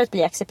kriterier för att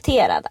bli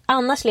accepterad.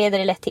 Annars leder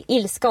det lätt till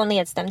ilska och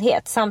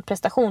nedstämdhet samt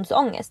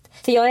prestationsångest.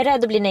 För jag är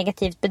rädd att bli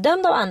negativt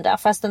bedömd av andra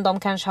fastän de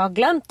kanske har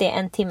glömt det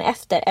en timme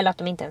efter eller att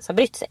de inte ens har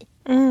brytt sig.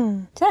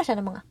 Så här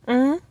känner många.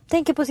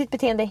 Tänker på sitt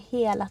beteende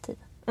hela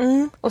tiden.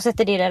 Och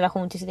sätter det i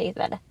relation till sitt eget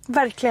värde.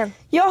 Verkligen.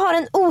 Jag har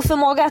en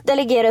oförmåga att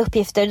delegera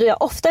uppgifter då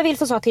jag ofta vill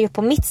få saker gjort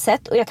på mitt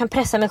sätt och jag kan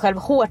pressa mig själv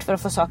hårt för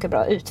att få saker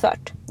bra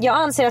utfört. Jag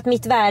anser att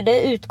mitt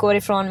värde utgår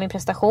ifrån min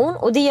prestation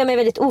och det gör mig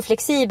väldigt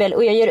oflexibel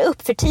och jag gör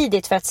upp för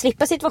tidigt för att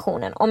slippa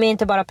situationen om jag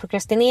inte bara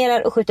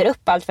prokrastinerar och skjuter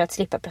upp allt för att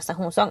slippa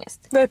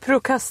prestationsångest. Vad är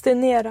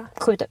prokrastinera?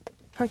 Skjut upp.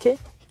 Okej.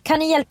 Kan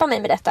ni hjälpa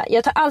mig med detta?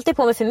 Jag tar alltid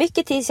på mig för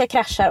mycket tills jag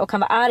kraschar och kan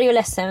vara arg och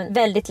ledsen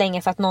väldigt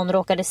länge för att någon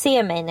råkade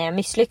se mig när jag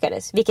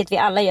misslyckades. Vilket vi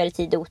alla gör i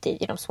tid och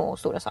otid i de små och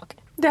stora saker.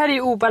 Det här är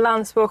ju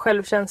obalans på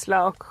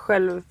självkänsla och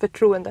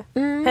självförtroende.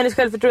 Hennes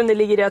självförtroende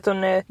ligger i att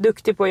hon är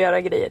duktig på att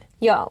göra grejer.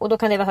 Ja, och då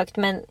kan det vara högt.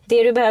 Men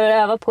det du behöver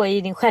öva på är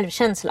ju din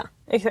självkänsla.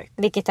 Exakt.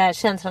 Vilket är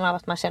känslan av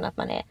att man känner att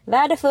man är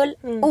värdefull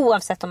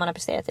oavsett om man har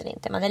presterat eller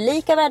inte. Man är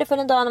lika värdefull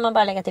en dag när man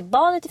bara lägger till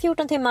badet i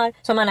 14 timmar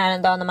som man är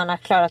en dag när man har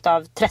klarat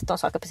av 13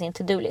 saker på sin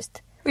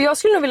to-do-list. Och jag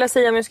skulle nog vilja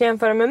säga, om jag ska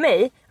jämföra med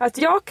mig, att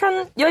jag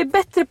är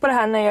bättre på det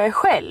här när jag är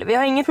själv. Jag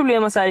har inget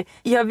problem med så här,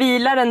 jag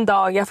vilar en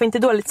dag, jag får inte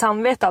dåligt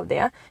samvete av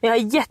det. Men jag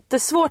har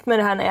jättesvårt med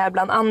det här när jag är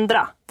bland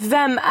andra.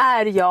 Vem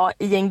är jag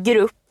i en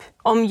grupp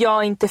om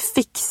jag inte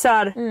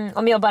fixar...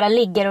 Om jag bara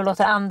ligger och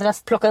låter andra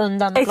plocka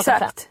undan och plocka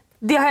fram.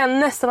 Det har jag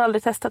nästan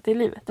aldrig testat i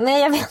livet.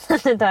 Nej, jag vet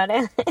att du tar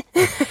det.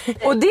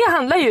 Och det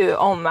handlar ju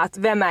om att,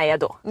 vem är jag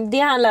då? Det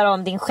handlar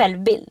om din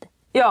självbild.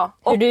 Ja.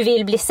 Hur du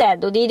vill bli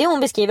sedd. Och det är det hon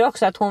beskriver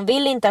också. Att hon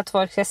vill inte att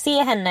folk ska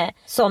se henne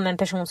som en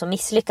person som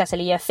misslyckas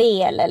eller gör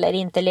fel. Eller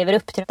inte lever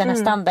upp till den här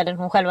standarden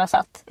hon själv har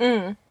satt.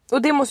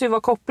 Och det måste ju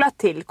vara kopplat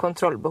till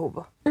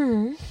kontrollbehov.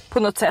 På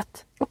något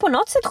sätt. Och på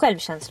något sätt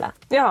självkänsla.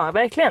 Ja,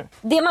 verkligen.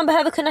 Det man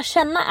behöver kunna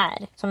känna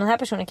är, som den här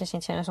personen kanske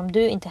inte känner, som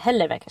du inte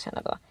heller verkar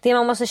känna då. Det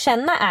man måste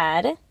känna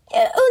är,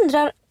 jag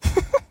undrar...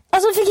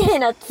 Alltså för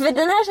grejen att, för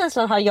den här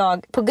känslan har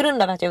jag på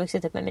grund av att jag har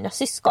vuxit upp med mina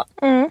syskon.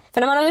 För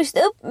när man har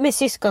vuxit upp med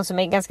syskon som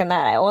är ganska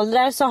nära i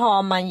åldrar så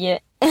har man ju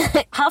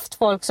haft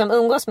folk som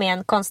umgås med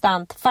en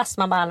konstant fast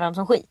man behandlar dem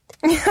som skit.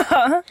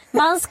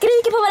 Man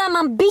skriker på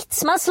varandra, man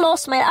bits, man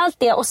slåss, man gör allt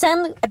det. Och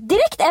sen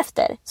direkt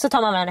efter så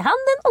tar man varandra i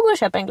handen och går och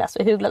köper en glass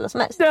och hur glad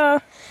som helst. Ja.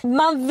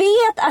 Man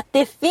vet att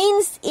det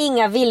finns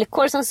inga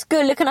villkor som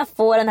skulle kunna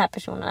få den här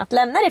personen att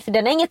lämna det. För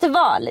den har inget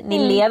val. Ni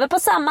lever på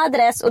samma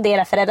adress och det är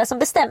era föräldrar som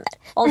bestämmer.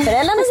 Om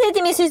föräldrarna säger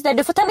till min syster,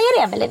 du får ta med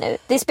dig Emelie nu.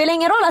 Det spelar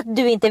ingen roll att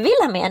du inte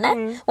vill ha med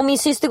henne. Och min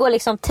syster går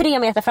liksom 3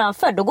 meter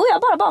framför, då går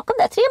jag bara bakom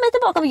där. 3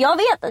 meter bakom, jag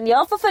vet att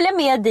jag får följa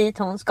med dit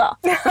hon ska.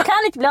 Hon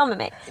kan inte bli av med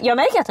mig. Jag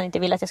märker att hon inte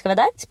vill att jag ska vara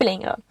där. Det spelar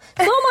ingen roll.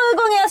 Så många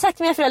gånger jag har sagt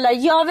till mina föräldrar,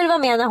 jag vill vara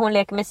med när hon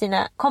leker med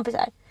sina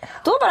kompisar.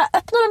 Då bara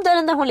öppnar de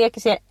dörren där hon leker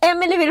och säger,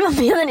 Emelie vill vara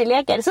med när ni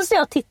leker. Så står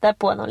jag och tittar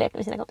på när hon leker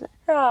med sina kompisar.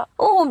 Ja.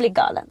 Och hon blir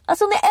galen.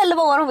 Alltså hon är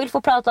 11 år och hon vill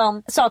få prata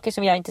om saker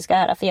som jag inte ska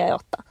höra för jag är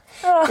 8.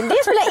 Ja. Men det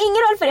spelar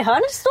ingen roll för i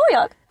hörnet står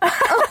jag.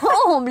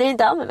 Och hon blir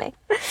inte av med mig.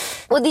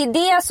 Och det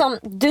är det som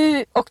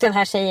du och den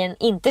här tjejen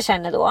inte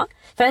känner då.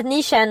 För att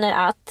ni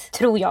känner att,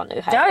 tror jag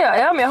nu här.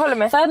 Ja, men jag håller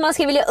med. För att man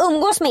ska vilja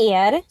umgås med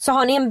er så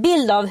har ni en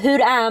bild av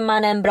hur är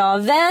man en bra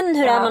vän,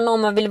 hur är man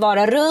någon man vill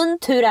vara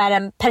runt, hur är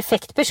en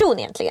perfekt person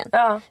egentligen.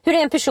 Ja. Hur är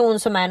en person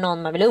som är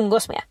någon man vill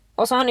umgås med.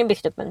 Och så har ni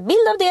byggt upp en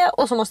bild av det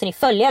och så måste ni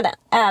följa den.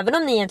 Även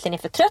om ni egentligen är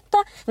för trötta,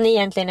 om ni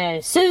egentligen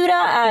är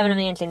sura, även om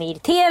ni egentligen är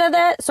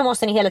irriterade, så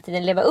måste ni hela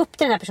tiden leva upp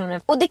till den här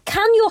personen. Och det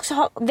kan ju också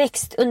ha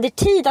växt under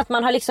tid att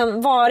man har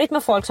liksom varit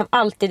med folk som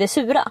alltid är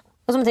sura.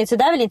 Och som tänkt, så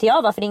där vill inte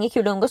jag vara för det är inget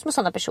kul att umgås med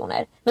sådana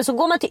personer. Men så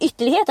går man till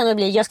ytterligheten och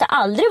blir, jag ska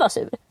aldrig vara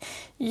sur.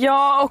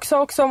 Ja,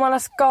 också om man har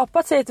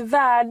skapat sig ett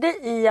värde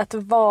i att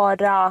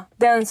vara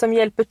den som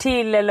hjälper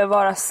till eller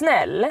vara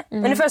snäll.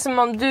 Ungefär som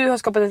om du har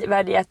skapat ett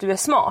värde i att du är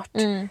smart.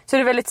 Så är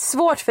det väldigt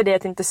svårt för dig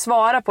att inte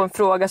svara på en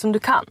fråga som du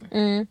kan.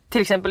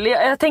 Till exempel,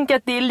 jag tänker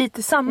att det är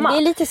lite samma. Det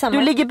är lite samma.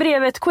 Du ligger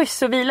bredvid ett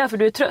quiz och vilar för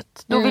du är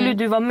trött. Då vill ju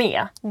du vara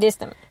med. Det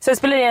stämmer. Sen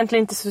spelar det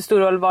egentligen inte så stor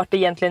roll vart det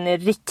egentligen är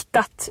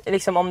riktat.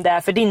 Liksom om det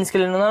är för din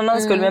skull eller någon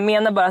annan skull. Men jag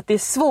menar bara att det är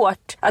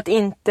svårt att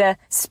inte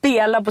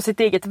spela på sitt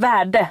eget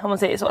värde, om man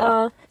säger så.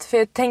 Ja. För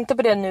jag tänkte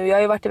på det nu, jag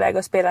har ju varit iväg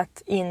och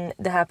spelat in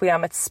det här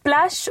programmet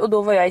Splash och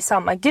då var jag i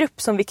samma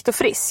grupp som Viktor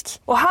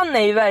Frisk. Och han är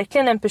ju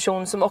verkligen en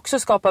person som också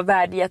skapar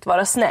värde i att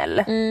vara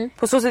snäll.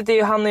 På så sätt är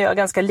ju han och jag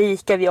ganska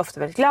lika, vi är ofta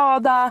väldigt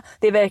glada.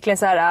 Det är verkligen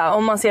så här,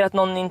 om man ser att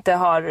någon inte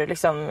har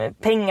liksom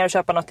pengar att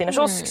köpa något i en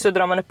kiosk så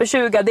drar man upp en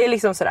 20, det är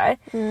liksom sådär.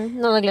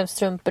 Någon har glömt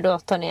strumpor, då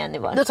tar ni en i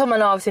var. Då tar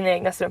man av sina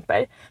egna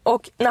strumpor.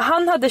 Och när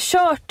han hade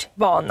kört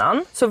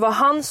banan så var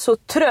han så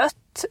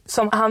trött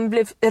som han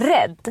blev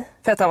rädd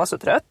för att han var så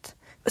trött.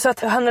 Så att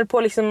han höll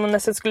på liksom och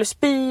nästan skulle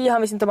spy,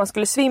 han visste inte om han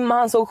skulle svimma,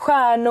 han såg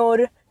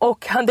stjärnor.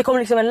 Och det kom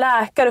liksom en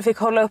läkare och fick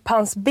hålla upp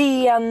hans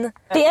ben.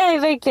 Det är ju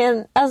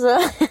verkligen, alltså,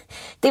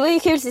 det var ju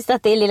kul sist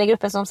att det är lilla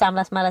gruppen som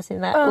samlas med alla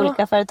sina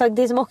olika företag.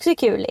 Det som också är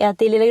kul är att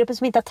det är lilla gruppen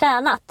som inte har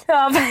tränat.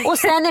 Ja, och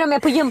sen är de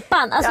med på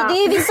gympan. Alltså det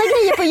är vissa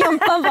grejer på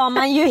gympan var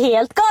man ju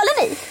helt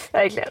galen i.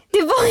 Verkligen.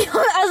 Det var ju,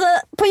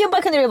 alltså, på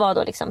gympan kunde det vara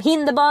då liksom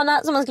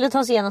hinderbana som man skulle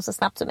ta sig igenom så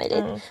snabbt som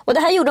möjligt. Och det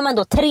här gjorde man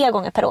då 3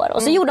 gånger per år.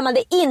 Och så gjorde man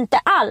det inte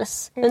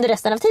alls under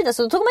resten av tiden.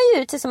 Så då tog man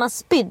ju ut tills man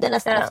spydde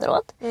nästan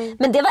efteråt.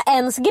 Men det var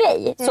ens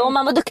grej. Så om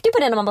man var duktig på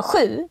det när man var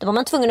 7, då var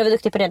man tvungen att vara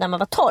duktig på det när man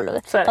var 12.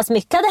 Fast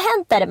mycket hade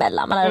hänt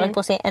däremellan. Man hade varit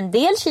på sig en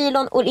del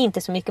kilon och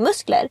inte så mycket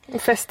muskler.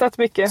 Festat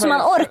mycket. Så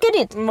man orkade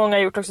inte. Många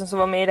har gjort också som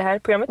var med i det här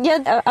programmet.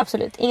 Ja,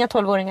 absolut. Inga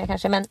 12-åringar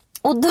kanske, men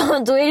och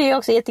då är det ju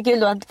också jättekul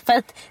då att, för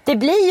att det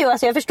blir ju,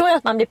 alltså jag förstår ju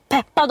att man blir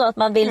peppad och att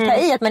man vill ta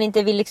i, att man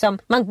inte vill liksom,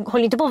 man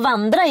håller inte på att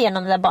vandra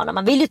genom den där banan,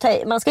 man vill ju ta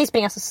i, man ska ju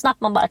springa så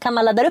snabbt man bara kan,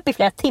 man ladda upp i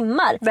flera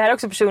timmar. Det här är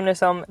också personer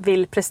som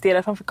vill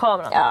prestera framför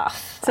kameran. Ja.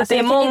 Så alltså det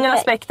är många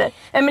aspekter.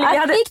 Emelie,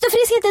 Viktor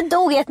Frisk inte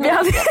dog i ett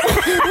minut.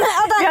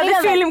 Vi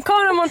hade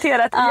filmkamera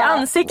monterat i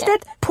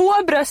ansiktet, på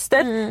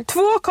bröstet,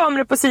 2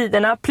 kameror på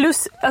sidorna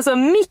plus alltså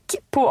mick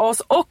på oss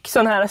och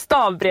sån här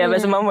stav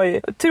bredvid, så man var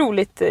ju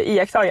otroligt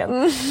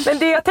iakttagen. Men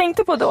det jag tänkte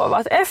på då var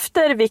att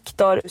efter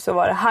Viktor så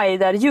var det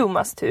Haidar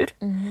Yumas tur.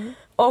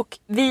 Och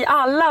vi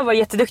alla var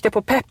jätteduktiga på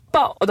att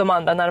peppa och de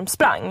andra när de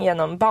sprang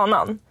genom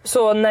banan.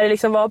 Så när det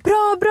liksom var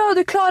bra,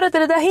 du klarade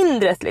det där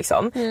hindret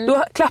liksom.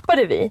 Då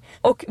klappade vi.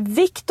 Och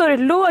Viktor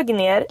låg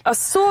ner och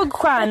såg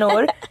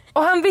stjärnor.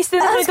 Och han visste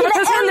inte vad som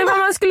hände, men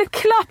man skulle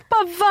klappa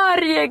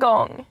varje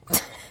gång.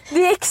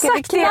 Det är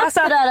exakt det. Alltså,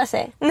 röra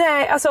sig.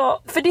 Nej, alltså,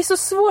 för det är så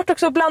svårt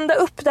också att blanda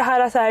upp det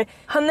här, så här.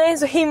 Han är en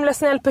så himla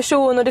snäll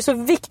person och det är så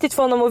viktigt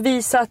för honom att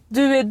visa att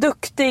du är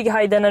duktig,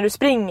 Haida, när du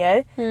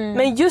springer.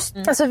 Men just,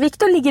 alltså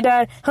Viktor ligger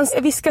där, han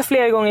viskar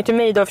flera gånger till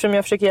mig då, eftersom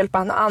jag försöker hjälpa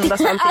honom att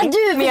andas allting.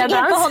 Du försöker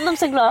hjälpa honom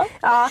så glad.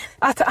 Ja,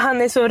 att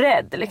han är så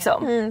rädd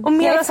liksom. Och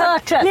medan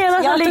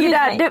han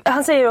ligger där,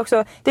 han säger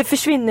också, det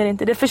försvinner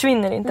inte.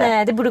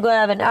 Nej, det borde gå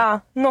över nu. Ja,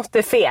 något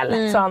är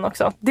fel, sa han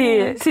också.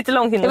 Det sitter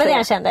långt in. Det var det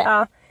jag kände.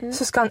 Ja.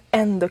 Så ska han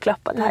ändå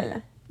klappa det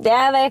här. Det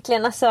är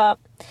verkligen, alltså,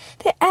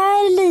 Det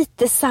är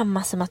lite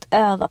samma som att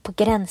öva på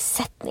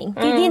gränssättning.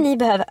 Det är det ni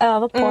behöver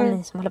öva på,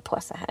 ni som håller på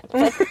så här.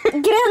 För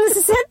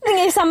gränssättning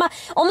är ju samma.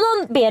 Om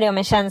någon ber dig om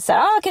en tjänst,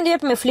 kan du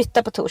hjälpa mig att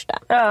flytta på torsdag?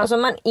 Och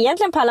så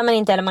egentligen pallar man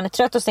inte, eller man är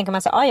trött, och så tänker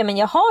man så här, ja men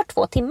jag har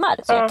 2 timmar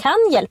så jag kan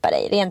hjälpa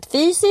dig. Rent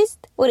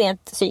fysiskt och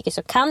rent psykiskt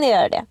så kan jag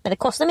göra det. Men det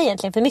kostar mig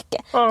egentligen för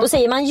mycket. Då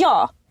säger man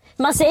ja.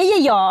 Man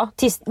säger ja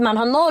tills man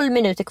har 0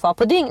 minuter kvar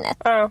på dygnet.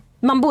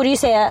 Man borde ju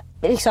säga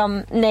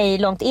liksom nej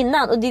långt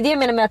innan. Och det är det jag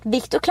menar med att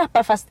Viktor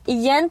klappar, fast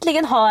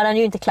egentligen har han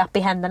ju inte klapp i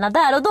händerna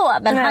där och då.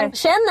 Men han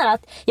känner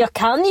att jag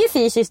kan ju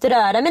fysiskt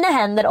röra mina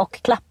händer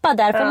och klappa.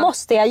 Därför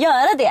måste jag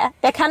göra det.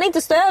 Jag kan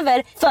inte stå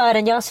över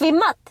förrän jag har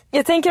svimmat.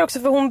 Jag tänker också,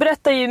 för hon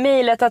berättar ju i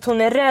mejlet att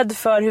hon är rädd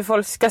för hur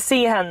folk ska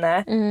se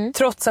henne.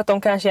 Trots att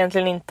de kanske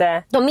egentligen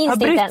inte har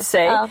brytt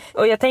sig. Ja.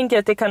 Och jag tänker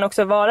att det kan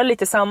också vara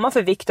lite samma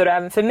för Viktor och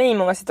även för mig i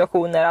många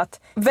situationer. Att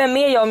vem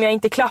är jag om jag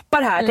inte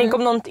klappar här? Tänk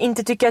om någon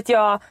inte tycker att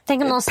jag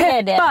Tänk om någon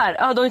ser det.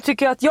 Ja, de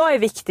tycker att jag är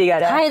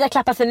viktigare. Haida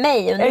klappar för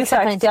mig och nu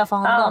klappar inte jag för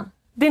honom. Ja.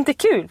 Det är inte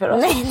kul för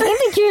oss. Nej, det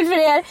är inte kul för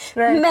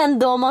er. Men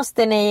då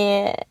måste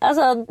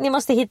ni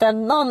måste hitta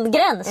någon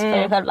gräns för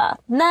er själva.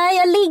 När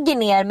jag ligger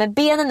ner med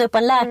benen upp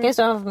och en läkare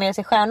som får med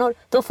sig stjärnor,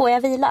 då får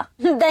jag vila.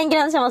 Den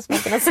gränsen måste man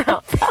kunna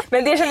sätta.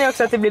 Men det känner jag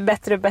också att det blir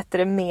bättre och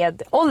bättre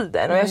med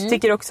åldern. Och jag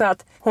tycker också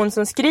att hon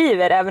som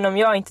skriver, även om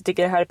jag inte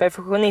tycker det här är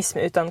perfektionism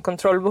utan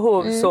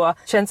kontrollbehov, så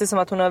känns det som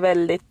att hon har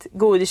väldigt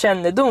god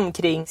kännedom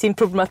kring sin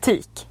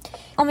problematik.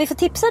 Om vi får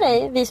tipsa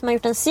dig, vi som har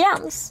gjort en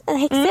häxseans,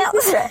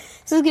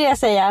 så skulle jag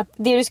säga att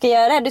det du ska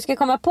göra är, du ska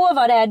komma på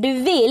vad det är du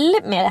vill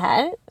med det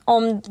här.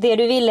 Om det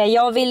du vill är,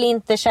 jag vill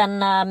inte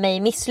känna mig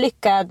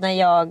misslyckad när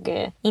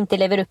jag inte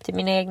lever upp till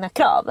mina egna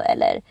krav.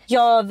 Eller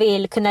jag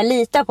vill kunna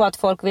lita på att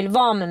folk vill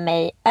vara med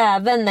mig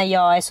även när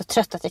jag är så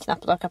trött att jag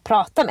knappt orkar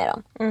prata med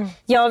dem.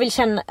 Jag vill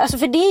känna, alltså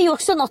för det är ju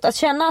också något att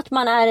känna att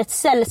man är ett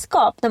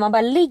sällskap när man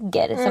bara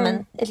ligger som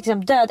en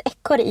liksom död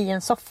ekorre i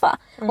en soffa.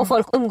 Och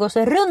folk umgås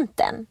runt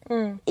den.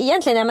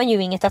 Egentligen är man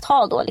ju inget att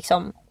ha då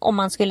liksom, om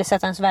man skulle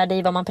sätta ens värde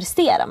i vad man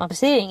presterar. Man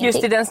presterar ingenting.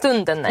 Just i den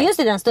stunden, nej. Just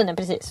i den stunden,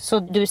 precis. Så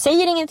du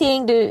säger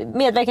ingenting, du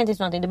medverkar inte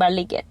till någonting, du bara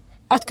ligger.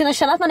 Att kunna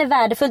känna att man är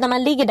värdefull när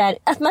man ligger där.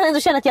 Att man ändå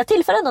känner att jag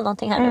tillför ändå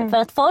någonting här nu. För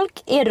att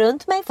folk är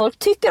runt mig, folk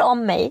tycker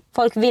om mig,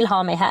 folk vill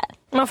ha mig här.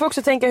 Man får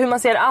också tänka hur man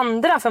ser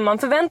andra, för man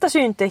förväntar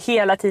sig ju inte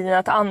hela tiden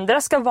att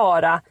andra ska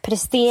vara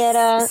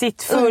prestera,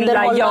 sitt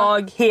fulla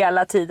jag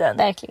hela tiden.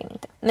 Verkligen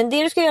inte. Men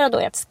det du ska göra då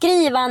är att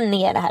skriva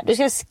ner det här. Du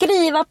ska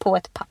skriva på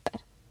ett papper.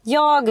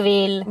 Jag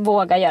vill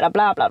våga göra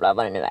bla bla bla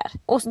vad det nu är.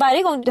 Och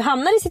varje gång du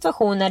hamnar i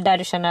situationer där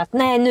du känner att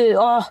nej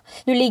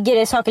nu ligger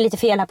det saker lite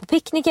fel här på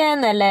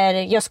picknicken, eller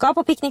jag ska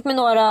på picknick med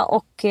några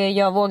och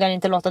jag vågar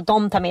inte låta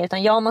dem ta med,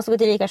 utan jag måste gå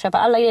till Ica och köpa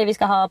alla grejer vi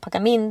ska ha, packa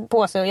min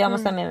påse och jag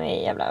måste ha med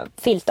mig jävla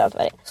filt och allt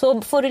vad det är.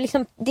 Så får du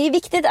liksom, det är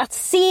viktigt att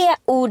se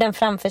orden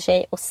framför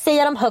sig och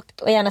säga dem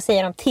högt och gärna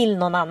säga dem till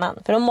någon annan,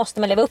 för då måste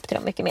man leva upp till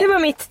dem mycket mer. Det var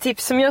mitt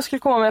tips som jag skulle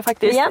komma med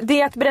faktiskt. Ja.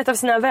 Det är att berätta för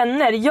sina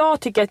vänner. Jag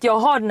tycker att jag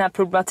har den här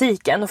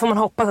problematiken, då får man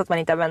hoppas att man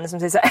inte har vänner som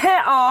säger så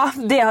här, ja,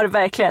 det har du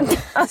verkligen.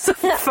 Alltså,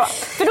 fan.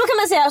 För då kan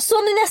man säga, så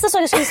nu nästa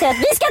sak jag skulle säga att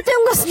vi ska inte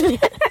umgås nu.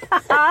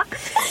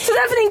 Så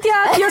därför tänkte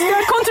jag att jag ska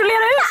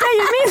kontrollera ut dig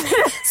mindre.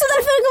 Så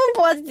därför kom jag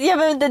på att jag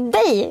behöver inte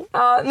dig.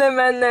 Ja, nej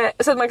men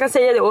så att man kan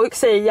säga det och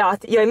säga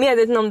att jag är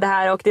medveten om det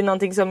här och det är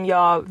någonting som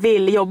jag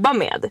vill jobba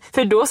med.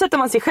 För då sätter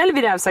man sig själv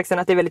i rävsaxen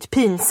att det är väldigt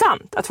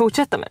pinsamt att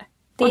fortsätta med det.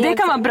 Och det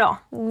kan vara bra.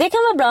 Det kan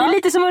vara bra. Det är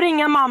lite som att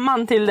ringa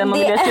mamman till den man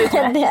vill ut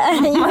med. Det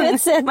är ju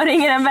ett sätt. Man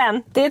ringer en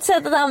vän. Det är ett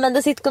sätt att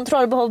använda sitt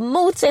kontrollbehov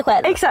mot sig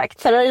själv.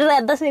 Exakt. För att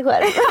rädda sig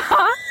själv.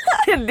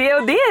 det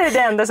är det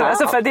enda som...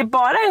 Alltså, för det är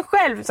bara en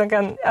själv som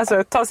kan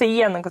ta sig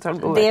igenom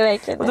kontrollbehovet. Det är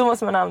verkligen. Och då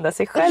måste man använda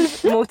sig själv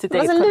mot sitt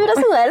eget. Man måste lura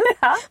sig själv.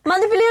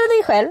 Manipulera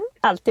dig själv.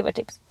 Alltid vårt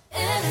tips.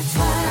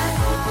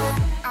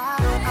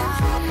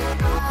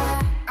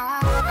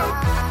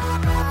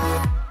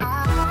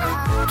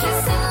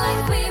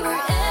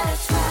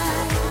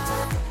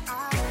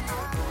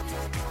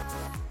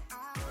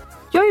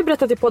 Jag har ju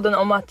berättat i podden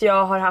om att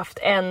jag har haft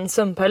en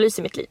sömnparalys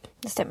i mitt liv.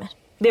 Det stämmer.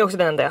 Det är också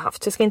den enda jag har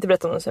haft, så jag ska inte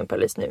berätta om någon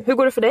sömnparalys nu. Hur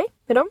går det för dig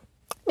med dem?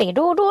 Det är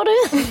då och då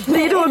du.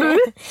 Det är då och då du?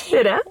 Det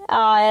är det?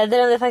 Ja, jag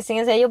drömde faktiskt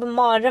inte. Jag jobbade med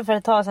mardröm för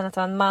ett tag sedan att det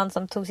var en man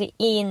som tog sig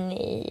in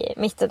i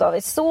mitt och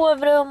Davids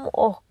sovrum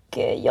och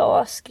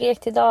jag skrek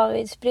till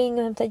David, spring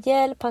och hämta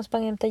hjälp. Han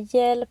sprang och hämtade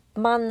hjälp.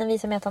 Mannen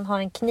visar mig att han har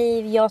en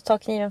kniv. Jag tar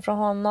kniven från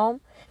honom.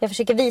 Jag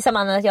försöker visa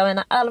mannen att jag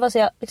menar allvar, så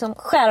jag liksom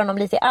skär honom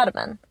lite i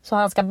armen. Så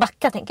han ska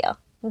backa, tänker jag.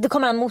 Då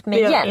kommer han mot mig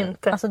igen.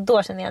 Inte. Alltså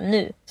då känner jag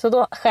nu. Så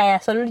då skär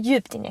jag så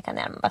djupt in jag kan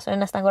i armen. Så det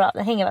nästan går av.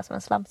 Den hänger bara som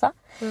en slamsa.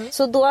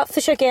 Så då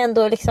försöker jag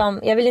ändå liksom,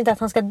 jag vill inte att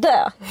han ska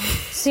dö.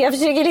 Så jag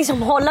försöker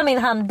liksom hålla min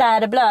hand där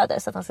det blöder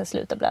så att han ska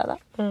sluta blöda.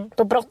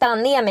 Då brottar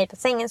han ner mig på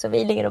sängen så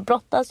vi ligger och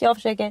brottas. Jag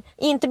försöker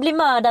inte bli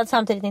mördad,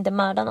 samtidigt inte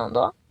mörda någon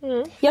då.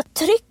 Jag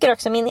trycker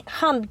också min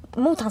hand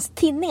mot hans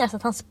tinningar så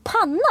att hans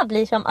panna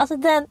blir som... Alltså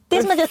det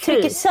är som att jag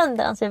trycker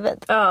sönder hans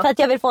huvud. För att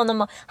jag vill få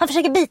honom att... Han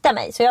försöker bita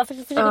mig så jag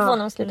försöker få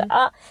honom att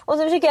sluta. Och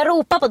så försöker jag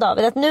ropa på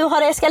David att nu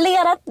har det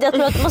eskalerat. Jag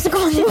tror att du måste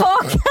komma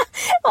tillbaka.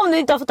 Om du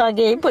inte har fått tag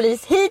i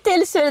polis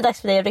hittills så är det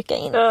dags för dig att rycka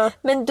in.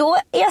 Men då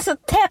är jag så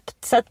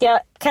täppt så att jag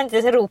kan inte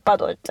ens ropa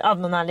då av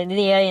någon anledning.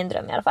 Det är en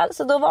dröm i alla fall.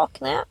 Så då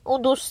vaknar jag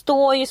och då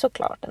står ju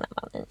såklart den här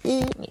mannen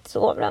i mitt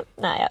sovrum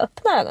när jag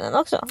öppnar ögonen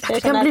också. Så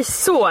det kan bli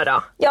så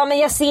då. Ja, men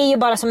jag ser ju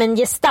bara som en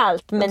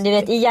gestalt. Men du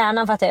vet, i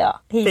hjärnan fattar jag.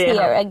 He's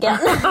here again.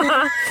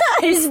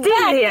 He's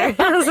still here.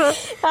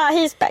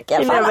 He's back. I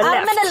alla fall armen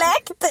är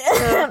läkt.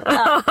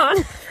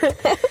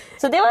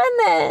 Så det var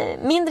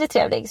en mindre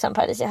trevlig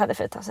sömnparalys jag hade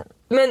för ett tag sedan.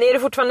 Men är du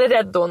fortfarande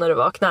rädd då när du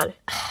vaknar?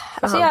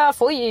 Alltså jag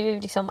får ju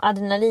liksom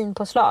adrenalin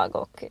på slag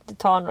och det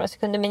tar några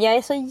sekunder. Men jag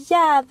är så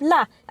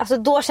jävla... Alltså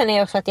då känner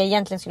jag också att jag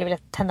egentligen skulle vilja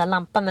tända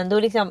lampan. Men då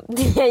liksom,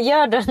 det jag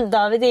gör då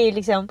David, det är ju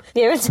liksom...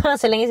 Det är väl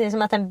så länge sedan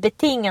som att han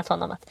betingat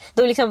honom. Att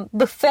då liksom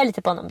buffar jag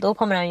lite på honom. Då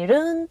kommer han ju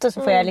runt och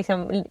så får jag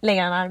liksom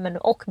lägga han armen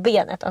och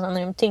benet. Alltså han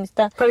är de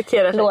tyngsta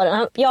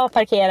låren. Jag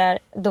parkerar,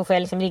 då får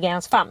jag liksom ligga i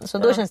hans famn. Så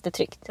då känns det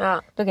tryggt.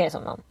 Ja. Då kan jag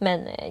som någon.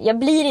 Men jag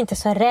blir inte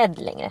så rädd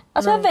längre.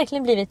 Alltså jag har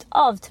verkligen blivit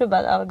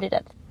avtrubbad av att bli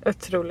rädd.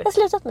 Otroligt. Jag har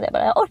slutat med det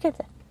bara, jag orkar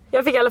inte.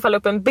 Jag fick i alla fall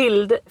upp en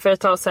bild för ett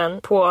tag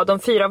sedan på de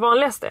 4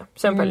 vanligaste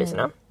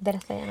sömnparalyserna.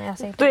 Berätta gärna, jag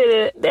ser. Då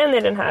är den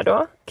är den här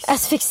då.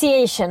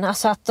 Asphyxiation,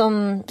 alltså att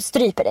de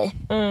stryper dig.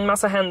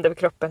 Massa händer på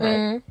kroppen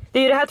här. Det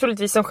är ju det här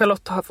troligtvis som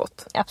Charlotte har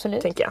fått.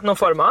 Absolut. Tänker jag, någon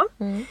form av.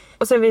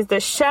 Och sen finns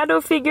det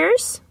shadow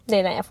figures. Det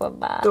är den jag får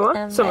bara då,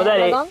 som där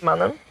är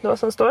mannen då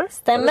som står.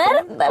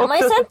 Stämmer, det har man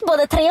ju sett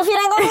både 3 och 4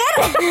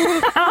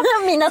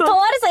 gånger. Mina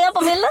tår ser jag på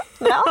bilden.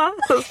 Bra.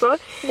 Som står.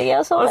 Det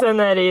är så. Och sen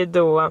är det ju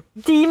då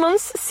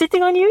demons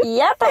sitting on you.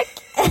 Ja tack.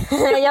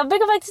 Jag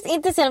brukar faktiskt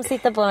inte se dem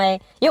sitta på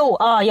mig. Jo,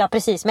 ja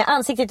precis. Med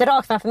ansiktet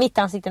rakt framför mitt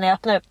ansikte när jag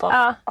öppnar upp.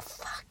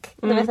 Fuck.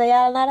 Det vet jag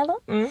gärna nära då.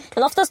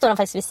 Men ofta står de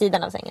faktiskt vid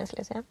sidan av sängen skulle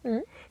jag säga.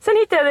 Sen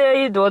hittade jag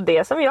ju då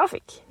det som jag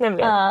fick.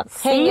 Nämligen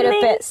hänger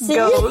uppe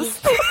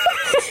Ghost.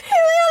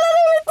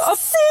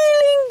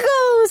 Ceiling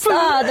Ghost!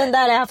 Den där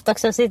har jag haft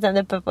också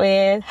sittande uppe på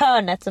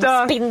hörnet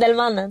som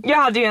Spindelmannen. Jag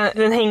hade ju,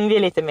 den hängde ju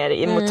lite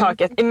mer mot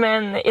taket.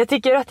 Men jag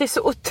tycker att det är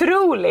så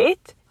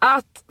otroligt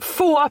att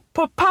få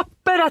på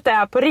papper att det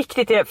är på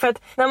riktigt. För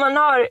att när man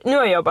har, nu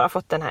har jag bara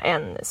fått den här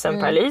en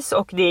sömnparalys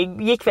och det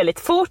gick väldigt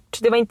fort.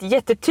 Det var inte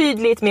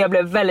jättetydligt men jag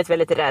blev väldigt,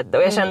 väldigt rädd.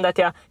 Och jag kände att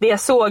det jag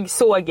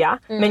såg jag.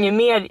 Men ju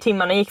mer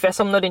timmarna gick, för jag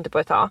somnade inte på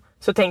ett tag,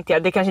 så tänkte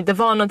jag det kanske inte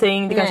var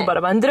någonting, det kanske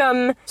bara var en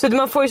dröm. Så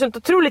man får ju sånt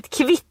otroligt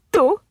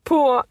kvitto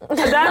på,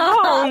 där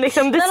har hon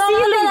liksom the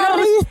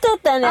ceiling ritat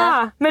den,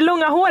 med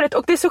långa håret.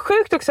 Och det är så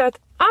sjukt också att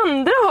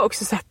andra har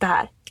också sett det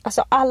här.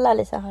 Alltså alla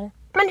Lisa har det.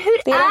 Men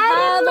hur det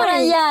är det vår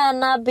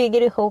hjärna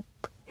bygger ihop?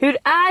 Hur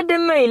är det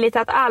möjligt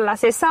att alla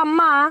ser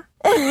samma?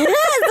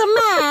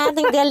 Samma,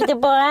 tänkte jag lite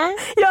på.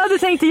 Ja, det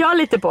tänkte jag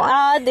lite på.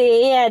 Ja,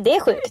 det är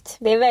sjukt.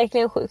 Det är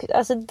verkligen sjukt.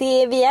 Alltså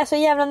vi är så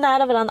jävla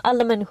nära varandra,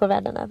 alla människor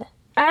världen över.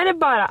 Är det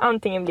bara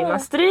antingen blir man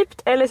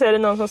strypt eller så är det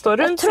någon som står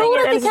runt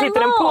sängen eller så sitter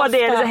den på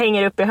det eller så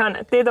hänger upp i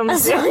hörnet. Det är de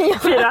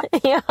 4.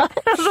 Ja.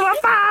 Alltså vad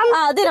fan?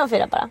 Ja, det är de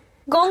 4 bara.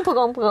 Gång på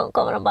gång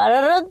kommer de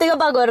bara runt. Det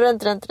bara går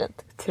runt.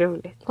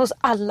 Otroligt. Hos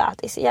alla.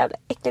 Det är så jävla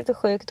äckligt och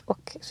sjukt.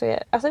 Och så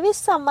alltså vi är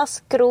samma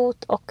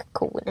skrot och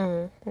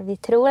korn. Men vi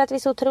tror att vi är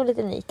så otroligt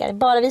unika.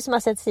 Bara vi som har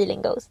sett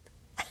Ceiling Ghost.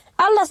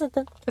 Alla har sett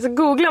den. Alltså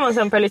googlar man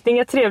sen på lite,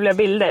 inga trevliga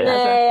bilder.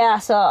 Nej,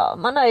 alltså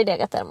man har ju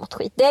legat där mot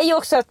skit. Det är ju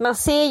också att man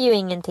ser ju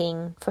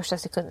ingenting första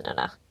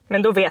sekunderna.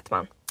 Men då vet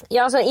man.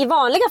 Ja, alltså, i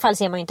vanliga fall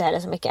ser man ju inte heller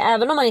så mycket.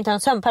 Även om man inte har en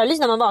sömnparalys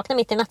när man vaknar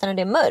mitt i natten och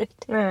det är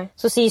mörkt.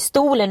 Så ser ju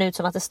stolen ut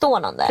som att det står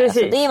någon där. Alltså,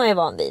 det är man ju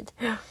van vid.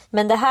 Ja.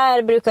 Men det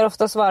här brukar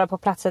oftast vara på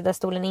platser där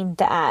stolen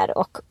inte är.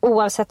 Och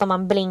oavsett om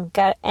man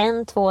blinkar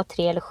 1, 2,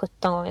 3 eller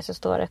 17 gånger så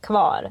står det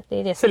kvar. Det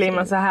är det så ligger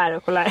man så här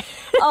och kollar.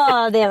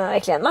 Ja, det är man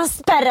verkligen. Man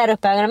spärrar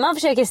upp ögonen. Man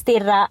försöker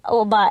stirra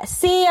och bara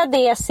se det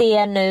jag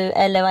ser nu.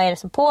 Eller vad är det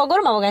som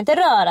pågår. Man vågar inte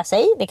röra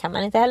sig. Det kan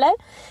man inte heller.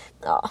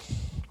 Ja.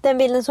 Den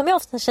bilden som jag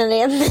ofta känner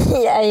igen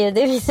i är ju,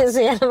 det finns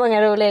så jävla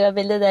många roliga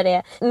bilder där det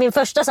är min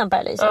första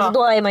sömnparalys. Alltså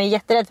då är man ju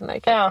jätterädd för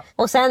mörker. Ja.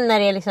 Och sen när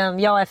det är liksom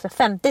jag efter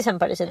 50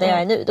 sömnparalyser där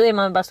jag är nu, då är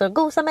man bara så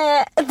gosa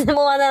med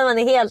demonen, man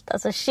är helt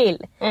alltså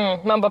chill.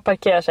 Man bara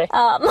parkerar sig.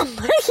 Ja, man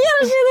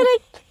parkerar sig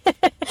direkt.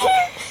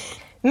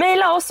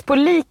 Maila oss på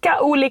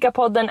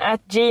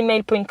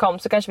likaolikapodden@gmail.com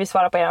så kanske vi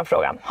svarar på er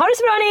fråga. Ha det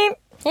så bra ni!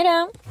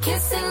 Hejdå!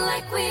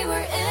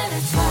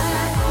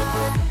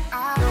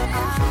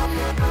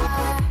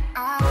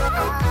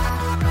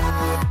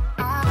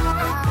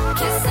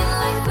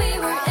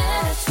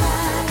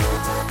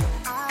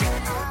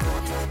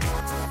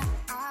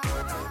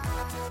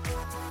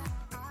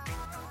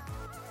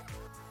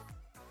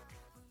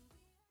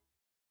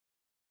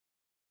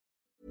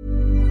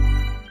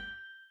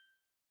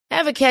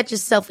 Ever catch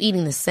yourself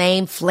eating the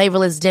same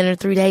flavorless dinner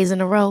 3 days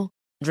in a row?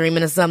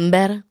 Dreaming of something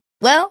better?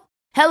 Well,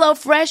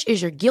 HelloFresh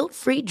is your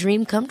guilt-free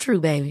dream come true,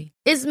 baby.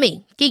 It's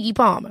me, Keke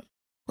Palmer.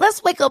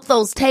 Let's wake up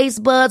those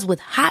taste buds with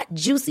hot,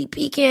 juicy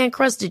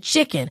pecan-crusted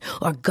chicken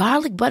or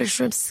garlic butter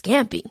shrimp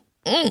scampi.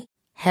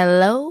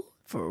 Hello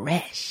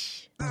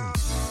Fresh.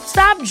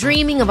 Stop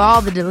dreaming of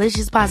all the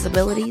delicious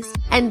possibilities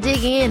and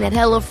dig in at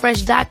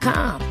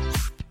HelloFresh.com.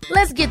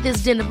 Let's get this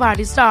dinner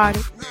party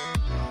started.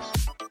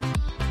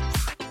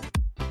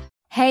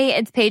 Hey,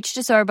 it's Paige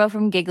DeSorbo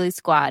from Giggly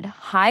Squad.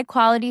 High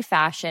quality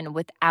fashion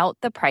without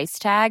the price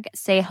tag.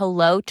 Say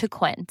hello to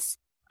Quince.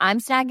 I'm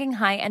snagging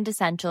high-end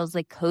essentials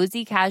like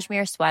cozy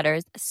cashmere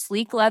sweaters,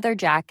 sleek leather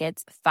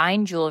jackets,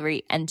 fine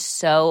jewelry, and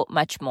so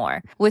much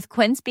more. With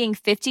Quince being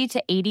 50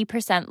 to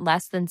 80%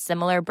 less than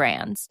similar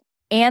brands.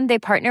 And they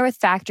partner with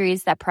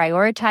factories that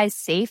prioritize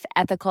safe,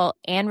 ethical,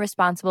 and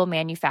responsible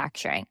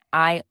manufacturing.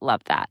 I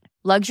love that.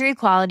 Luxury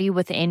quality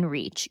within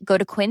reach. Go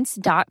to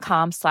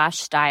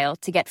quince.com/style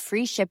to get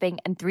free shipping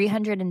and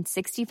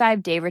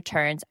 365-day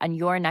returns on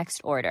your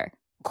next order.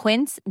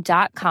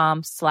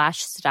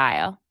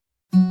 Quince.com/style.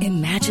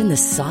 Imagine the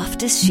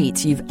softest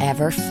sheets you've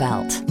ever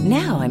felt.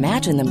 Now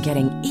imagine them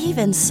getting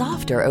even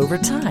softer over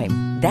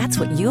time. That's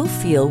what you'll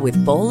feel with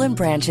Boll &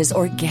 Branch's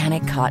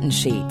organic cotton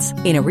sheets.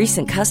 In a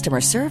recent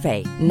customer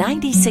survey,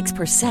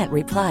 96%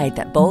 replied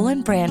that Boll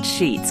 & Branch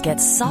sheets get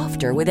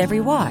softer with every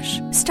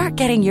wash. Start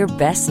getting your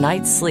best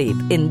night's sleep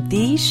in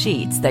these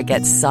sheets that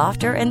get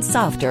softer and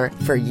softer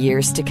for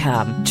years to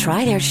come.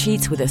 Try their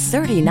sheets with a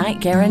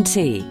 30-night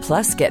guarantee.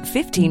 Plus, get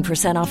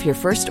 15% off your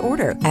first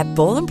order at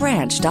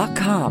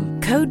bollandbranch.com.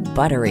 Code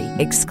BUTTERY.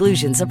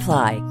 Exclusions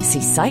apply.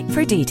 See site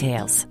for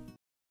details.